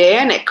end of the day,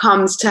 and it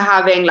comes to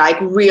having like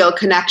real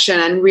connection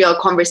and real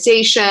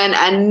conversation,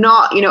 and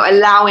not,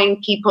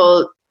 allowing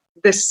people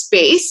the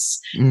space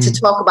to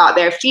talk about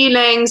their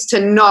feelings, to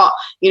not,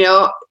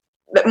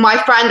 my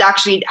friend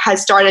actually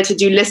has started to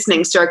do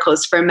listening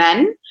circles for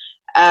men.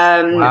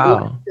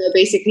 Wow. So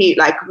basically,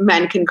 like,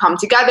 men can come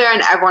together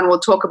and everyone will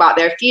talk about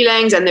their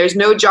feelings, and there's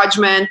no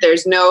judgment.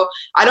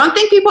 I don't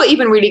think people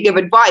even really give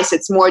advice.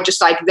 It's more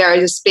just like, there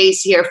is a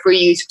space here for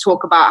you to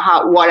talk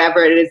about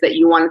whatever it is that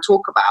you want to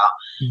talk about.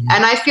 Mm-hmm.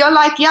 And I feel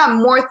like,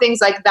 more things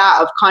like that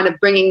of kind of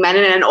bringing men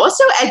in, and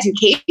also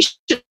education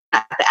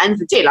at the end of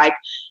the day. Like,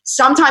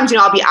 sometimes,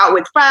 I'll be out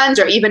with friends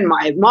or even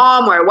my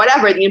mom or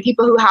whatever,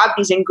 people who have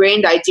these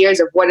ingrained ideas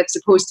of what it's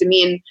supposed to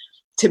mean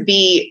to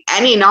be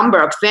any number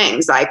of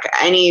things, like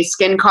any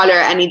skin color,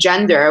 any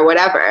gender, or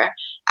whatever.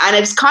 And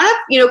it's kind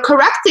of,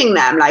 correcting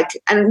them, like,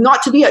 and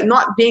not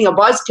being a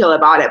buzzkill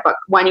about it, but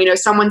when,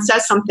 someone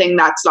says something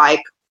that's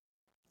like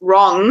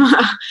wrong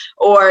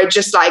or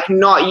just like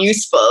not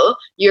useful,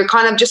 you're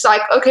kind of just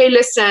like, okay,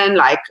 listen,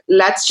 like,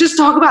 let's just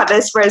talk about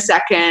this for a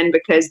second,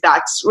 because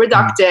that's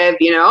reductive,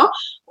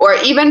 or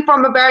even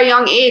from a very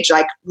young age,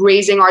 like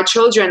raising our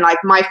children. Like,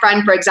 my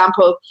friend, for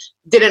example,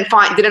 didn't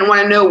want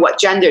to know what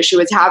gender she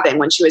was having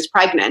when she was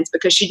pregnant,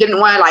 because she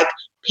didn't want to like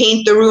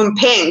paint the room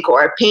pink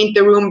or paint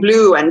the room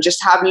blue and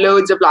just have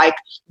loads of like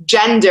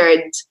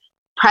gendered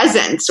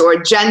presents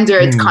or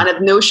gendered kind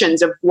of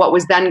notions of what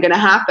was then going to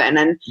happen.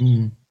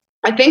 And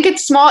I think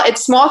it's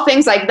small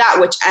things like that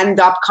which end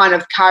up kind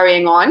of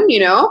carrying on,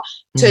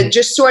 to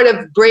just sort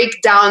of break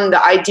down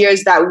the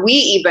ideas that we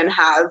even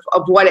have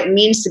of what it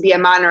means to be a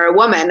man or a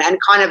woman, and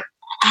kind of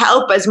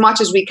help as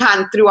much as we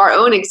can through our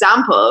own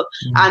example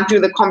and through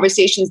the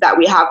conversations that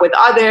we have with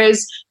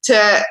others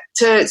to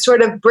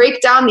sort of break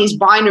down these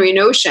binary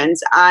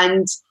notions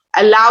and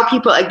allow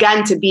people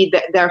again to be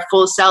their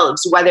full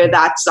selves, whether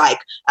that's like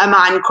a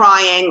man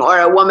crying or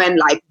a woman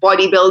like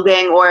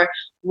bodybuilding or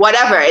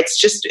whatever.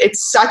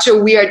 It's such a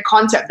weird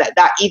concept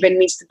that even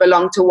needs to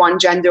belong to one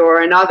gender or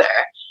another.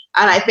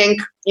 And I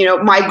think,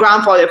 my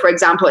grandfather, for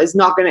example, is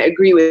not going to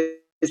agree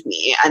with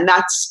me, and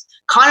that's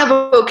kind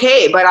of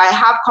okay, but I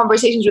have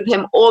conversations with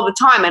him all the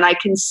time, and I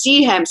can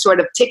see him sort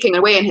of ticking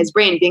away in his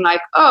brain, being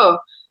like, oh,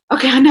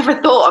 okay, I never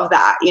thought of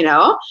that,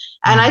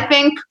 And I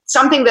think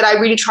something that I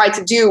really try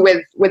to do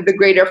with the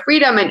Greater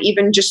Freedom, and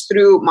even just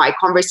through my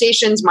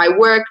conversations, my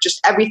work, just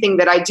everything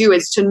that I do,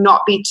 is to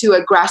not be too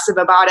aggressive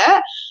about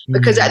it.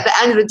 Because at the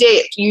end of the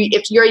day,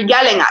 if you're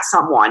yelling at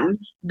someone,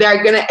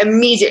 they're going to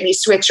immediately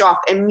switch off,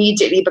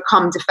 immediately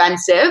become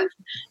defensive.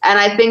 And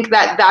I think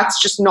that that's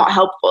just not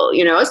helpful,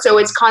 So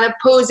it's kind of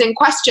posing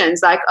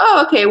questions like,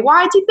 oh, okay,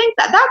 why do you think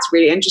that? That's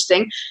really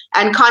interesting.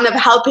 And kind of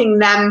helping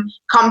them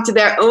come to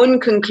their own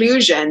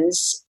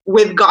conclusions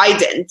with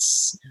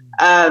guidance,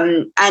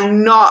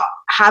 and not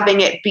having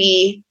it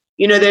be,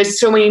 there's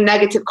so many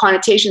negative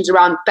connotations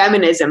around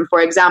feminism,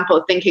 for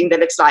example, thinking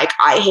that it's like,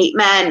 I hate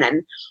men,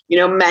 and,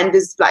 men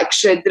is like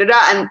should,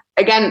 and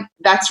again,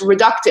 that's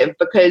reductive,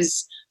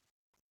 because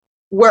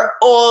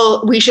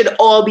we should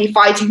all be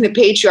fighting the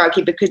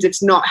patriarchy, because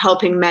it's not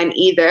helping men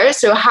either.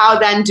 So how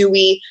then do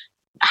we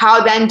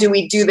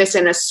do this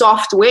in a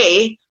soft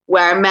way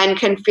where men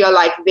can feel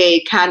like they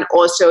can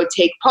also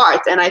take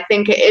part? And I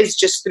think it is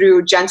just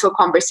through gentle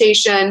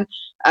conversation,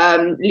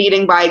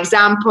 leading by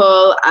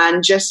example,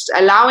 and just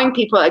allowing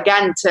people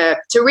again to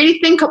really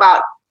think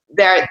about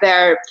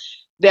their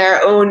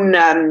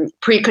own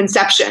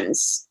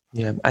preconceptions.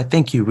 Yeah, I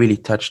think you really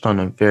touched on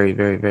a very,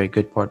 very, very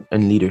good part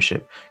in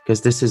leadership,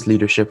 because this is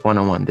leadership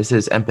 101. This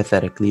is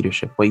empathetic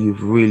leadership. What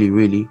you've really,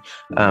 really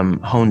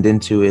honed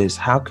into is,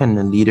 how can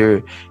a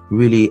leader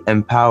really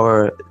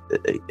empower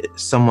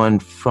someone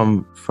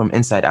from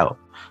inside out?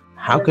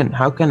 How can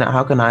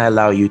I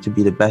allow you to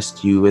be the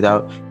best you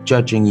without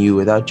judging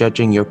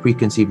your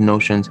preconceived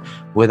notions,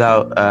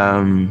 without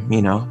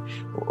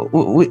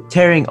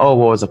tearing all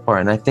walls apart?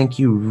 And I think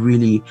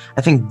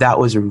that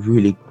was a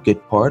really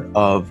good part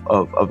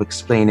of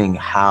explaining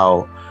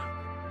how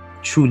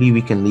truly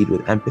we can lead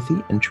with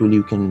empathy, and truly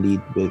we can lead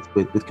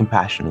with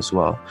compassion as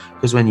well.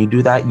 Because when you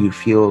do that, you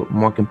feel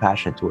more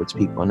compassionate towards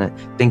people, and I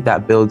think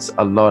that builds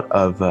a lot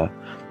of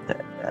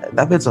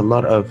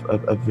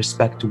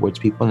respect towards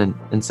people,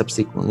 and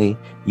subsequently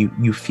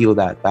you feel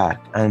that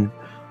back. And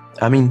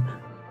I mean,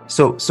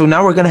 so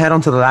now we're gonna head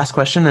on to the last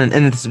question,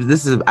 and this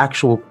is an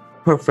actual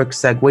perfect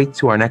segue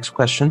to our next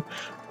question.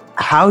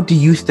 How do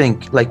you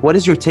think, like, what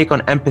is your take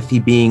on empathy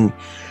being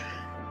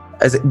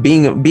a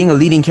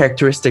leading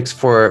characteristics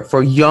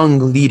for young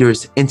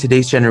leaders in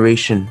today's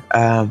generation?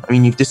 I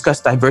mean, you've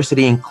discussed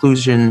diversity,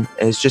 inclusion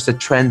is just a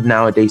trend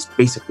nowadays,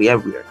 basically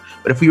everywhere.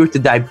 But if we were to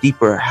dive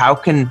deeper, how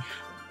can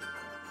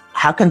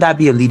that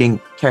be a leading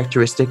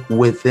characteristic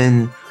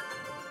within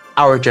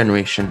our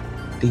generation,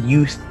 the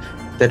youth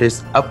that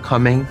is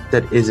upcoming,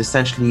 that is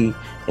essentially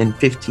in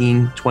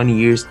 15, 20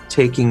 years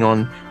taking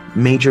on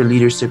major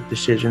leadership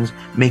decisions,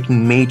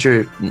 making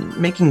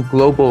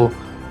globally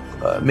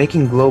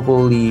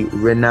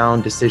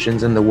renowned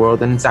decisions in the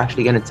world, and it's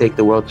actually going to take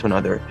the world to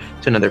another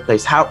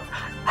place? How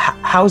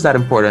is that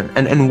important,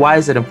 and why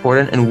is it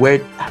important, and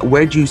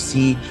where do you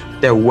see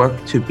their work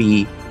to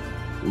be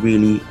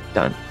really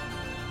done?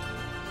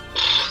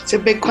 It's a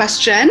big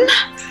question.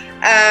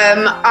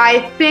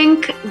 I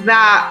think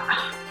that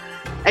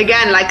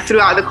again, like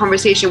throughout the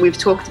conversation, we've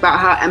talked about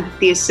how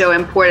empathy is so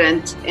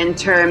important in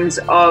terms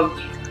of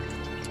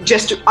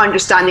just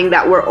understanding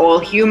that we're all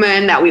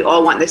human, that we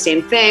all want the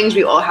same things,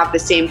 we all have the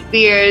same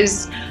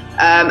fears.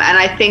 And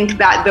I think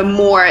that the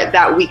more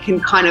that we can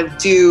kind of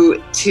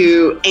do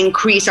to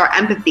increase our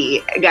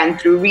empathy, again,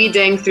 through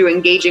reading, through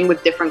engaging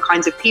with different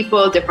kinds of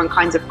people, different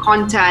kinds of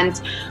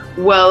content,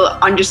 we'll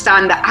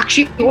understand that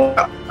actually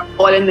we're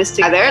all in this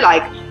together.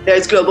 Like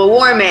there's global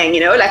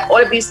warming, like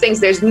all of these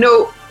things,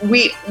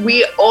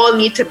 we all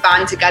need to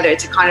band together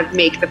to kind of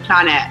make the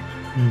planet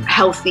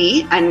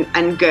healthy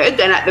and good.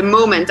 And at the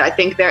moment, I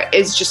think there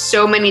is just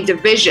so many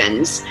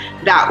divisions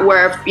that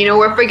we're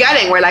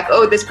forgetting. We're like,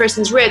 oh, this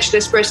person's rich,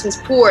 this person's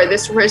poor,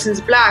 this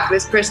person's black,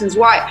 this person's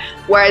white.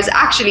 Whereas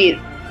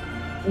actually,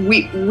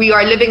 we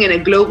are living in a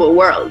global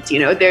world.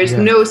 There's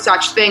no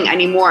such thing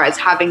anymore as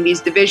having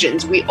these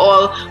divisions. We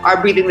all are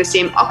breathing the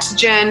same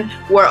oxygen.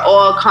 We're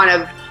all kind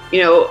of,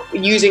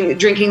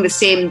 drinking the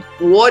same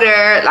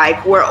water.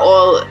 Like we're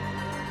all,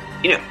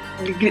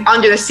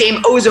 under the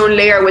same ozone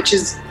layer, which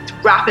is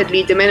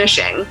rapidly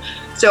diminishing.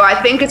 So I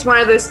think it's one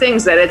of those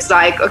things that it's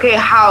like, okay,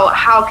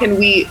 how can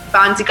we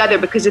band together,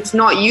 because it's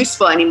not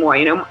useful anymore.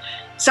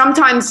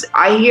 Sometimes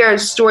I hear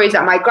stories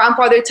that my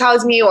grandfather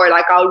tells me, or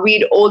like I'll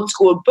read old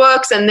school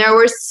books, and there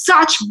were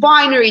such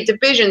binary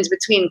divisions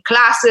between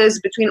classes,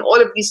 between all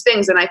of these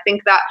things. And I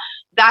think that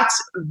that's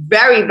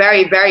very,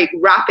 very, very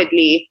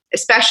rapidly,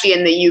 especially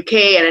in the UK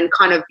and in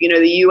kind of,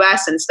 the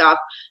US and stuff,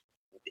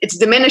 it's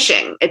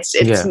diminishing. It's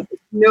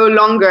no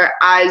longer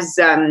as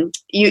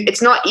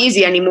it's not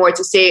easy anymore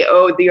to say,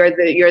 oh,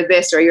 you're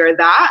this or you're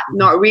that.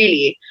 Not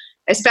really,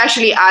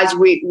 especially as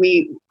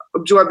we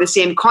absorb the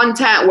same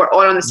content. We're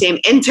all on the same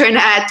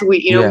internet.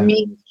 We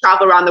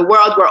travel around the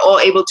world. We're all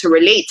able to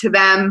relate to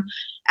them,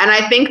 and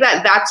I think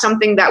that that's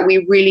something that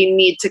we really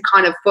need to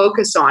kind of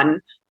focus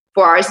on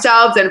for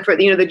ourselves, and for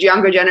the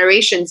younger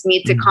generations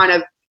need to kind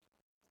of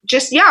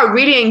just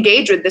really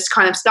engage with this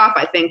kind of stuff,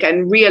 I think,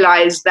 and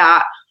realize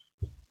that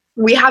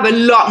we have a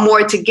lot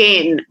more to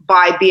gain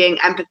by being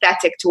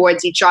empathetic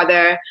towards each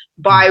other,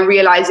 by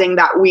realizing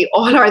that we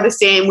all are the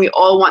same, we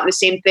all want the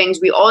same things,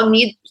 we all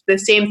need the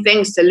same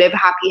things to live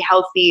happy,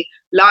 healthy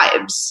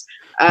lives.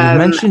 You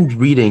mentioned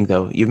reading,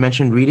 though. You've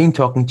mentioned reading,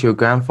 talking to your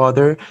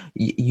grandfather.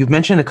 You've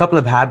mentioned a couple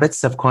of habits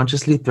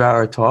subconsciously throughout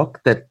our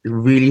talk that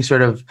really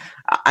sort of,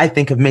 I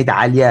think, have made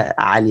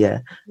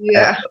Alia.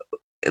 Yeah.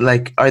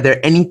 Is there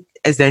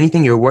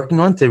anything you're working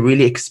on to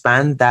really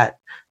expand that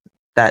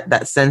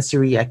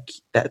sensory,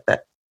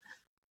 that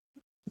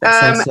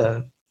sense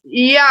of...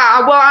 Yeah,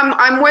 well,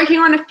 I'm working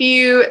on a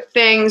few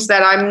things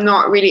that I'm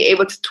not really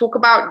able to talk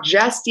about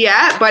just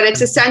yet, but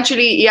it's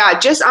essentially,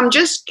 I'm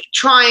just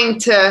trying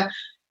to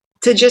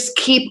just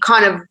keep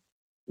kind of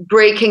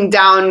breaking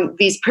down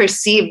these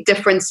perceived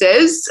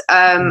differences,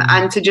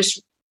 and to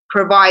just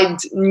provide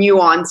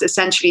nuance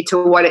essentially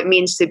to what it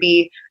means to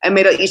be a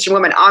Middle Eastern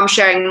woman. I'm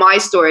sharing my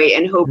story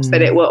in hopes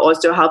that it will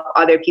also help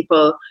other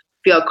people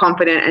feel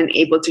confident and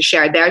able to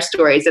share their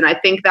stories. And I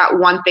think that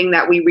one thing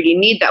that we really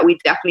need, that we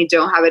definitely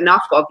don't have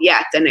enough of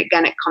yet, and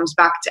again, it comes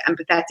back to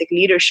empathetic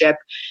leadership,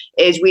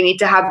 is we need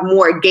to have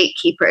more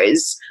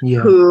gatekeepers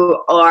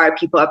who are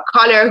people of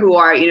color, who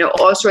are,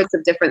 all sorts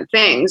of different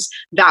things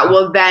that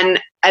will then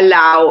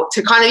allow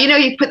to kind of,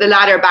 you put the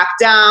ladder back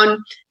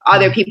down,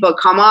 other people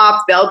come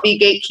up, they'll be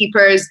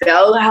gatekeepers,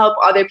 they'll help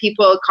other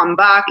people come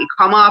up,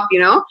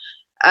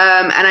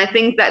 and I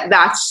think that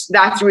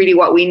that's really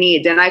what we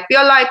need. And I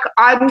feel like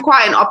I'm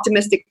quite an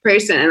optimistic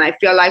person, and I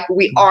feel like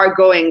we are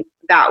going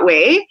that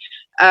way.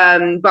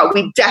 But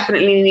we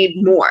definitely need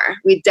more.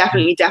 We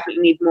definitely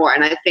need more.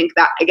 And I think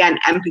that, again,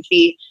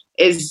 empathy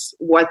is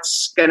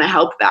what's going to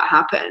help that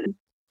happen.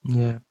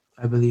 Yeah,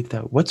 I believe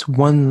that. What's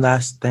one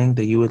last thing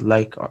that you would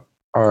like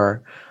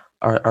our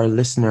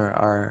listener,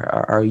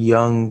 our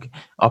young,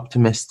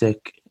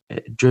 optimistic,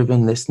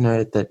 driven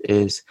listener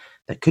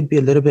that could be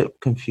a little bit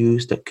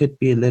confused, that could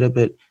be a little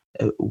bit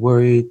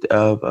worried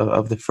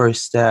of the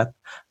first step?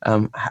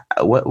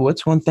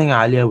 What's one thing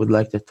Alia would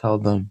like to tell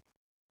them?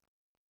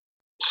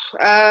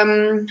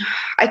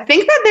 I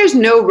think that there's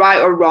no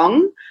right or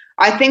wrong.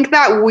 I think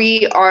that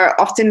we are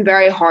often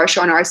very harsh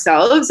on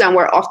ourselves, and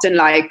we're often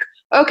like,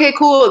 okay,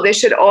 cool, they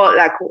should all,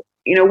 like,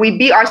 we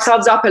beat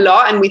ourselves up a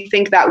lot, and we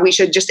think that we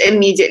should just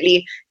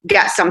immediately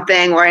get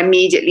something or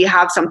immediately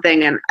have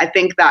something. And I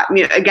think that,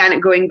 again,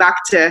 going back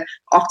to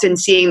often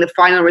seeing the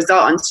final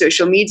result on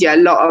social media, a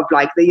lot of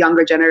like the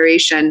younger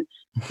generation,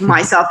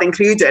 myself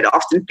included,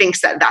 often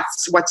thinks that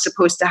that's what's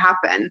supposed to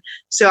happen.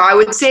 So I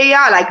would say,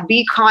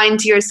 be kind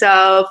to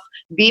yourself,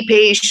 be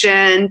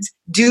patient,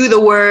 do the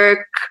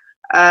work,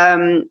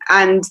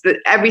 and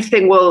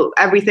everything will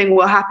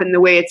happen the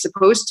way it's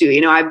supposed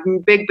to. I'm a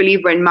big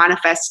believer in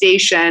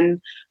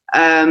manifestation,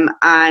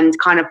 and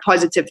kind of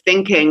positive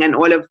thinking and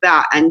all of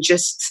that. And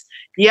just,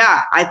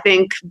 I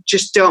think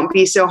just don't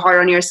be so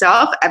hard on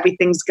yourself.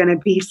 Everything's going to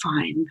be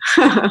fine.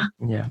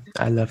 Yeah,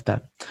 I love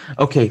that.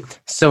 Okay,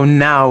 so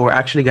now we're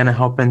actually going to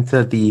hop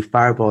into the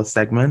Fireball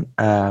segment.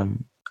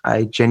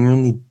 I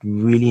genuinely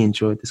really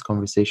enjoyed this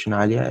conversation,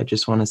 Alia. I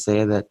just want to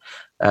say that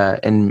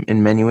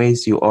in many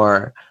ways you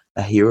are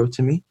a hero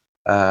to me.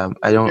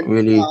 I don't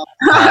really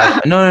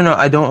have, no.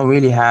 I don't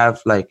really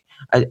have like,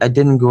 I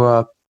didn't grow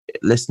up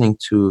listening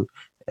to,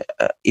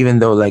 even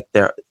though like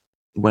there,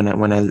 when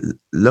I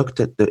looked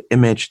at the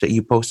image that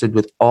you posted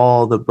with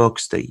all the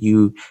books that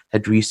you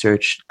had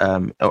researched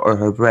or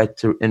have read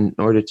in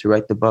order to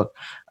write the book,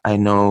 I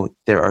know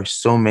there are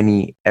so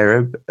many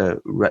Arab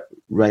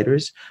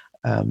writers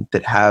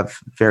that have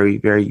very,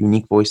 very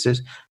unique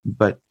voices,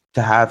 but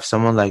to have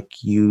someone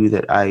like you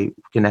that I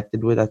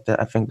connected with,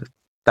 I think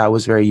that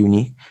was very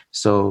unique.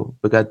 So,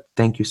 Bagad,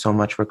 thank you so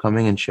much for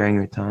coming and sharing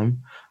your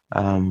time.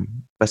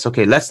 That's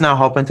okay. Let's now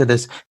hop into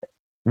this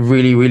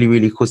really, really,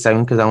 really cool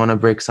segment because I want to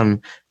break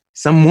some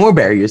more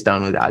barriers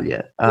down with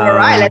Alia. All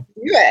right, let's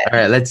do it. All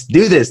right, let's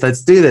do this.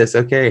 Let's do this.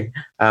 Okay.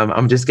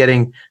 I'm just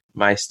getting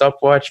my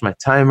stopwatch, my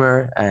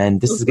timer, and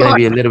this is going to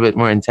be a little bit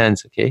more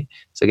intense. Okay,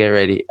 so get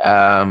ready.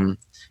 All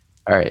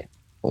right,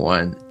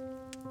 1,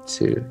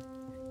 2.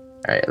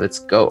 All right, let's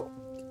go.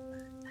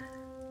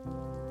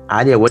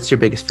 Alia, what's your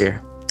biggest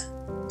fear?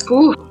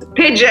 Ooh,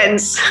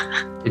 pigeons.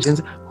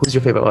 Pigeons? Who's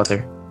your favorite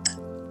author?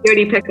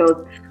 Dirty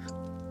Pickles.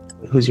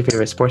 Who's your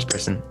favorite sports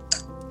person?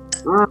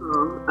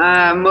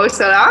 Mo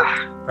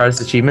Salah. Proudest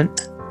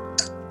achievement?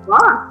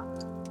 What?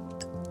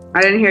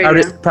 I didn't hear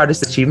you.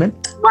 Proudest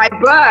achievement? My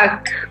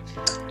book.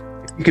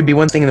 You could be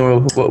one thing in the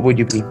world, what would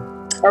you be?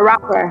 A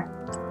rapper.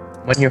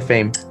 Money or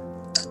fame?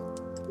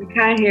 I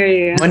can't hear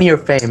you. Money or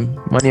fame?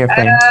 Money or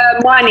fame?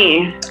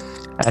 Money.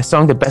 A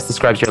song that best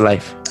describes your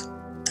life?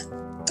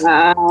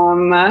 I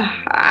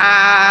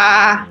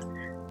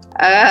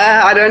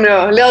don't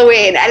know. Lil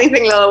Wayne.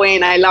 Anything Lil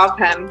Wayne. I love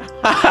him.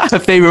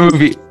 Favorite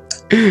movie?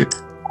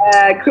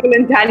 Cruel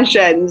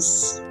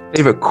Intentions.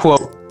 Favorite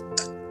quote?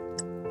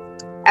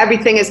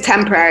 Everything is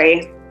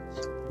temporary.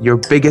 Your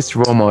biggest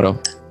role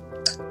model?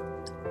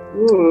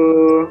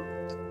 Ooh.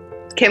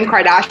 Kim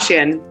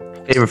Kardashian.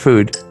 Favorite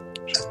food?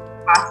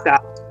 Pasta.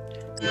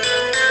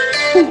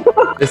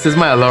 This is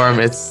my alarm.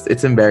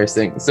 It's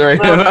embarrassing. Sorry.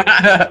 Yeah,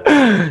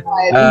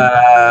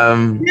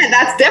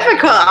 that's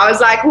difficult. I was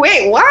like,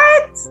 wait,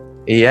 what?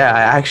 Yeah,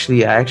 I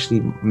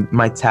actually,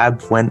 my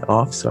tab went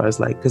off. So I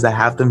was like, because I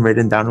have them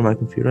written down on my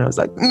computer. I was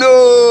like,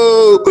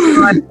 no.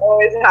 That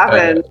always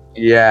happens.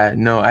 Yeah,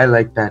 no, I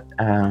like that.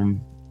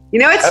 You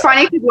know, it's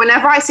funny because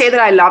whenever I say that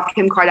I love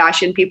Kim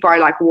Kardashian, people are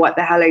like, what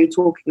the hell are you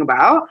talking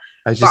about?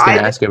 I was just going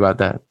to ask you about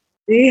that.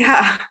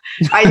 Yeah,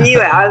 I knew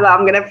it. I was like,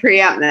 I'm going to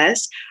preempt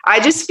this. I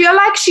just feel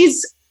like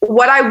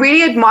what I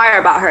really admire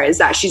about her is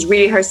that she's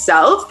really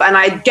herself. And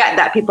I get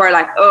that people are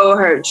like,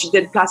 oh, she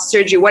did plastic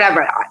surgery,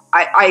 whatever.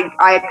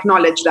 I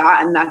acknowledge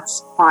that, and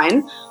that's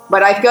fine.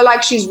 But I feel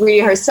like she's really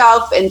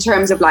herself in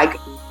terms of like,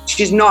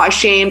 she's not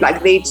ashamed.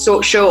 Like they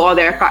show all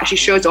she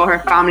shows all her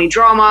family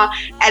drama,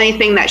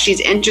 anything that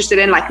she's interested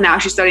in. Like now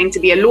she's starting to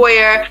be a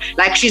lawyer.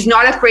 Like she's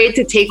not afraid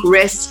to take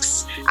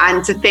risks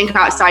and to think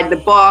outside the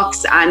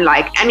box, and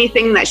like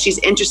anything that she's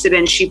interested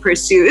in, she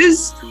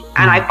pursues.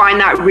 And I find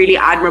that really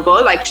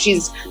admirable. Like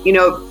she's,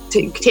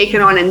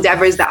 taken on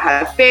endeavors that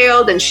have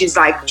failed, and she's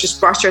like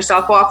just brushed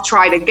herself off,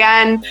 tried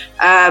again.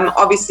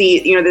 Obviously,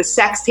 the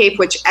sex tape,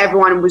 which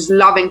everyone was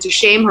loving to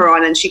shame her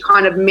on, and she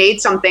kind of made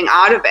something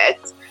out of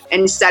it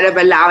instead of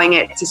allowing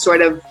it to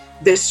sort of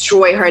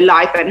destroy her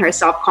life and her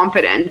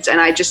self-confidence. And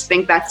I just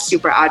think that's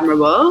super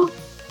admirable.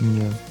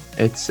 Yeah,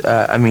 it's,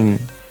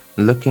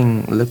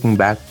 looking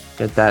back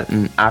at that,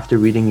 and after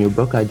reading your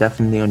book, I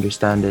definitely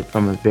understand it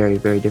from a very,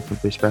 very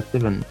different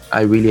perspective. And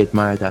I really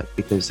admire that,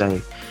 because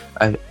I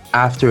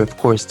after, of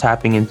course,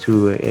 tapping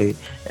into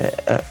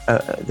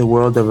the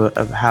world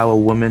of how a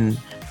woman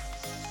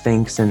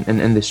thinks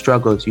and the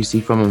struggles you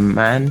see from a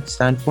man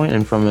standpoint,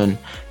 and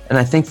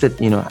I think that,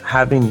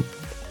 having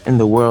in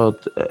the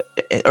world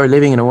or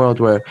living in a world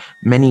where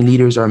many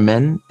leaders are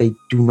men, they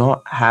do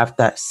not have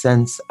that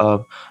sense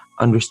of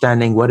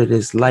understanding what it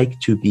is like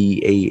to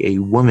be a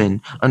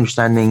woman,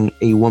 understanding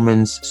a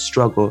woman's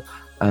struggle.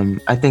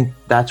 I think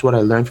that's what I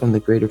learned from the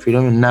Greater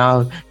Freedom. And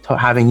now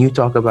having you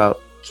talk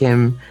about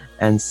Kim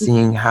and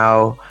seeing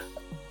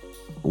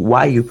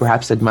why you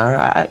perhaps admire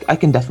her, I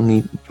can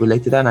definitely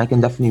relate to that, and I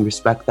can definitely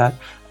respect that,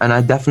 and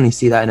I definitely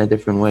see that in a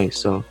different way.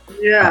 So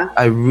yeah,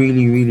 I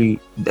really, really,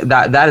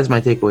 that is my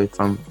takeaway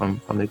from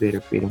the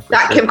Greater Freedom.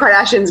 That sure. Kim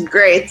Kardashian's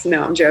great.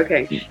 No, I'm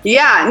joking.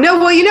 Yeah, no,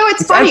 well,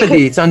 it's funny.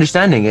 Empathy, it's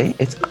understanding, eh?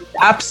 It's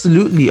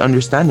absolutely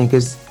understanding,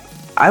 because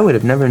I would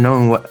have never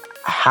known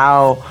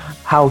how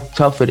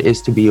tough it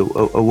is to be a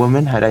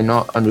woman had I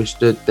not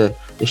understood the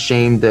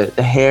shame, the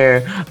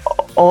hair,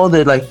 all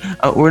the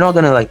we're not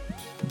gonna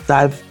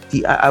dive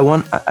deep. I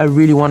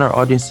really want our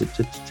audience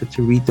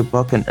to read the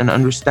book and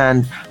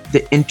understand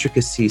the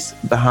intricacies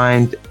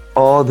behind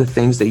all the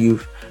things that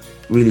you've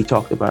really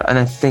talked about. And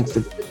I think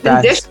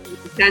that's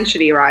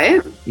essentially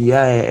right.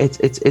 Yeah,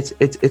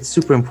 it's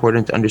super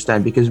important to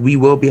understand, because we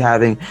will be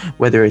having,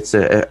 whether it's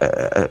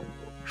a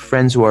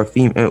friends who are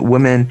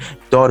women,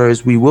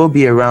 daughters, we will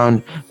be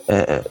around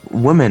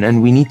women,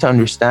 and we need to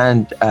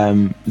understand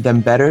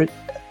them better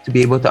to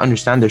be able to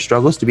understand their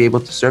struggles, to be able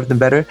to serve them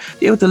better, to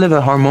be able to live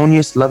a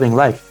harmonious, loving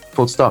life.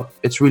 Full stop.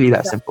 It's really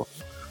that simple.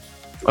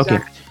 Okay.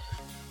 Exactly.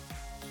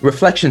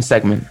 Reflection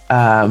segment.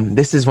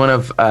 This is one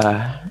of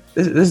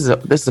this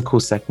is a cool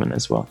segment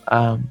as well.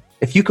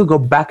 If you could go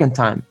back in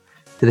time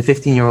to the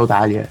 15-year-old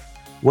Alia,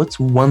 what's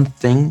one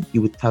thing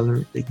you would tell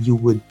her that you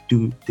would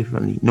do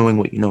differently, knowing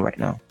what you know right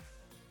now?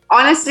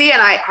 Honestly,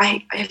 and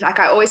I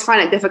always find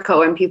it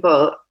difficult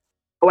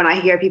when I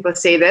hear people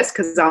say this,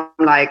 because I'm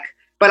like,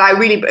 but I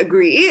really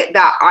agree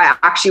that I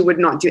actually would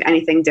not do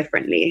anything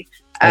differently.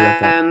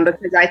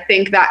 Because I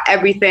think that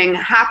everything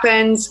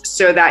happens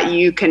so that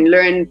you can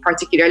learn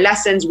particular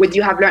lessons. Would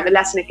you have learned the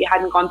lesson if you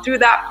hadn't gone through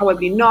that?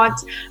 Probably not.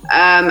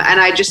 And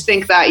I just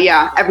think that,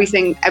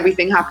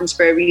 everything happens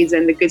for a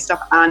reason, the good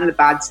stuff and the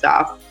bad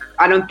stuff.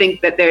 I don't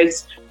think that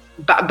there's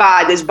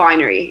bad is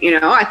binary,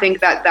 I think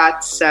that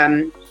that's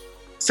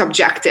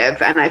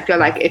subjective. And I feel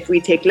like if we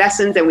take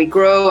lessons and we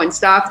grow and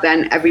stuff,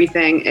 then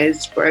everything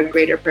is for a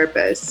greater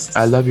purpose.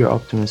 I love your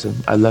optimism.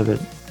 I love it.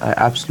 I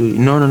absolutely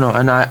no.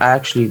 And I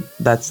actually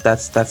that's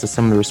a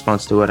similar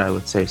response to what I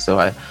would say. So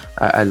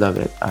I love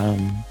it.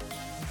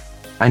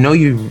 I know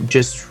you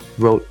just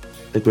wrote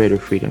The Greater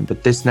Freedom,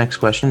 but this next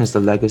question is the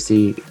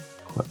legacy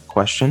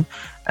question.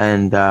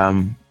 And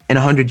in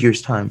 100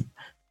 years' time,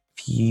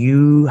 if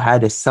you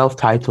had a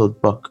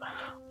self-titled book,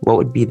 what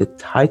would be the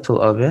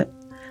title of it?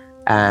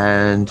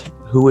 And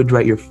who would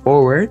write your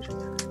foreword?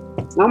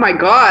 Oh my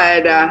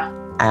God.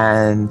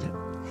 And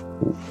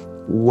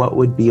what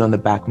would be on the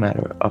back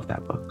matter of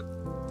that book?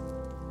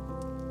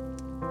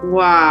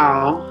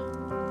 Wow.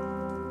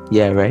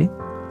 Yeah, right?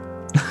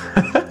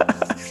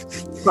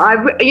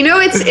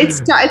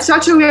 It's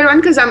such a weird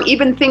one, because I'm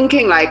even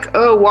thinking like,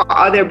 oh, what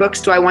other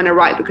books do I want to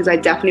write? Because I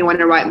definitely want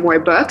to write more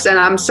books. And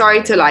I'm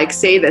sorry to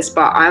say this,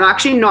 but I'm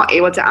actually not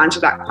able to answer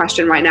that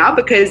question right now,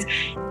 because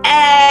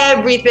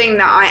everything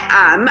that I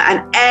am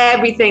and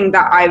everything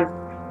that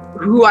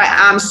who I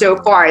am so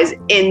far is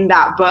in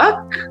that book.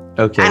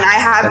 Okay. And I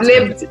have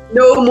lived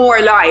no more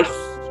life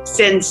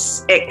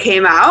since it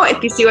came out,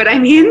 if you see what I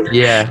mean.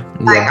 Yeah.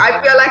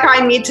 I feel like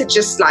I need to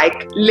just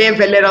live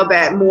a little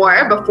bit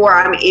more before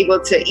I'm able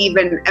to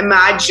even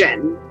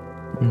imagine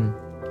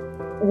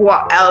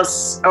what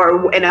else,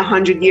 or in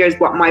 100 years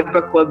what my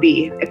book will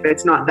be, if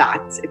it's not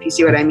that, if you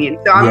see what I mean.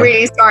 So I'm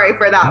really sorry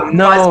for that.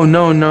 No.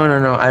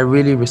 I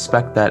really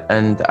respect that,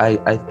 and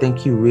I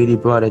think you really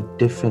brought a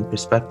different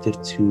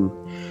perspective to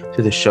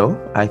the show.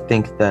 I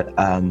think that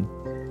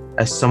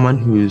as someone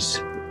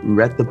who's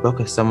read the book,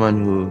 as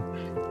someone who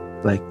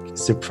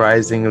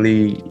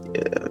surprisingly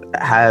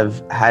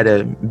have had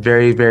a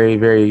very, very,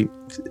 very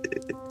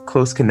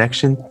close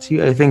connection to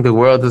you, I think the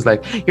world is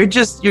you're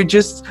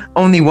just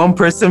only one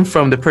person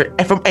from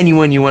from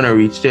anyone you want to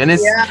reach to, and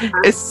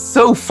it's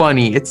so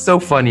funny. It's so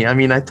funny. I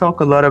mean, I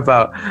talk a lot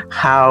about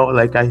how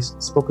I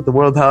spoke at the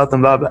World Health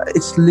and blah blah.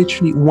 It's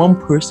literally one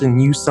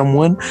person,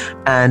 someone,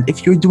 and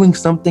if you're doing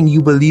something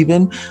you believe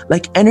in,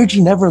 energy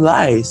never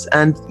lies,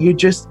 and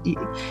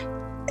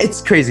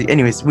it's crazy.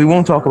 Anyways, we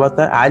won't talk about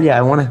that. Alia,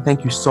 I want to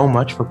thank you so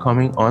much for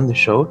coming on the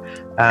show.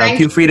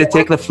 Feel free to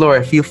take the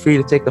floor. Feel free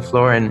to take the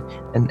floor and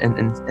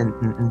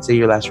say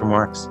your last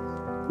remarks.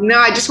 No,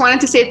 I just wanted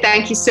to say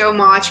thank you so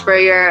much for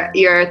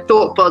your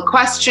thoughtful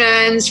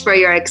questions, for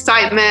your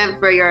excitement,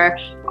 for your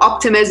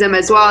optimism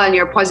as well, and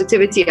your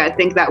positivity. I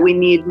think that we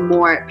need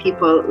more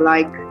people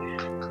like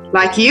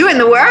you in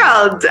the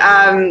world.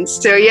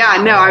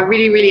 I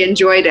really, really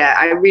enjoyed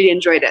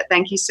it.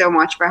 Thank you so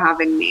much for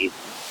having me.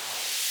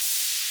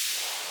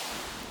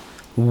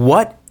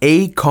 What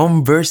a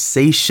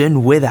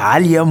conversation with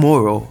Alia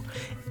Moro.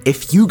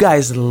 If you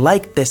guys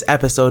liked this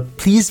episode,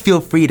 please feel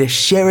free to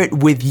share it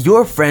with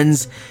your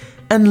friends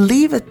and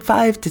leave it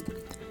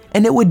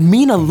and it would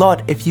mean a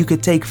lot if you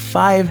could take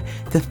 5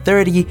 to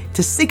 30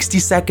 to 60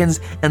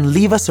 seconds and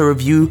leave us a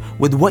review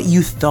with what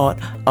you thought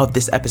of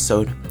this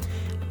episode.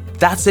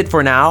 That's it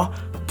for now.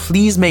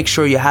 Please make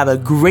sure you have a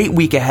great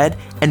week ahead,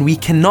 and we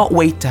cannot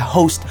wait to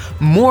host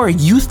more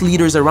youth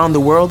leaders around the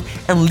world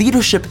and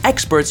leadership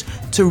experts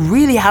to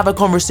really have a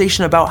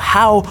conversation about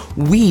how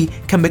we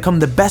can become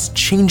the best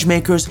change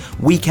makers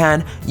we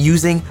can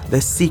using the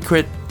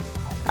secret,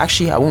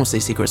 actually I won't say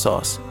secret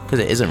sauce, because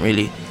it isn't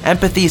really.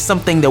 Empathy is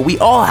something that we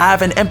all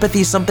have, and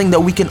empathy is something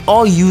that we can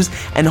all use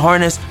and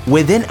harness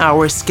within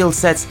our skill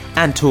sets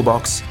and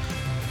toolbox.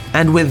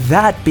 And with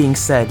that being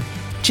said,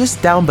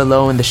 just down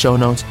below in the show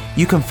notes,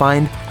 you can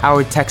find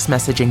our text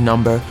messaging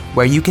number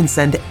where you can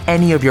send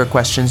any of your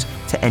questions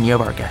to any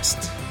of our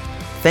guests.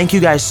 Thank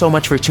you guys so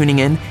much for tuning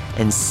in,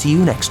 and see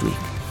you next week.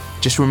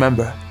 Just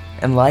remember,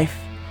 in life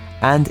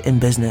and in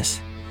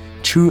business,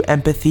 true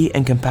empathy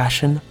and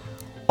compassion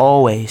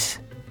always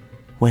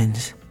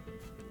wins.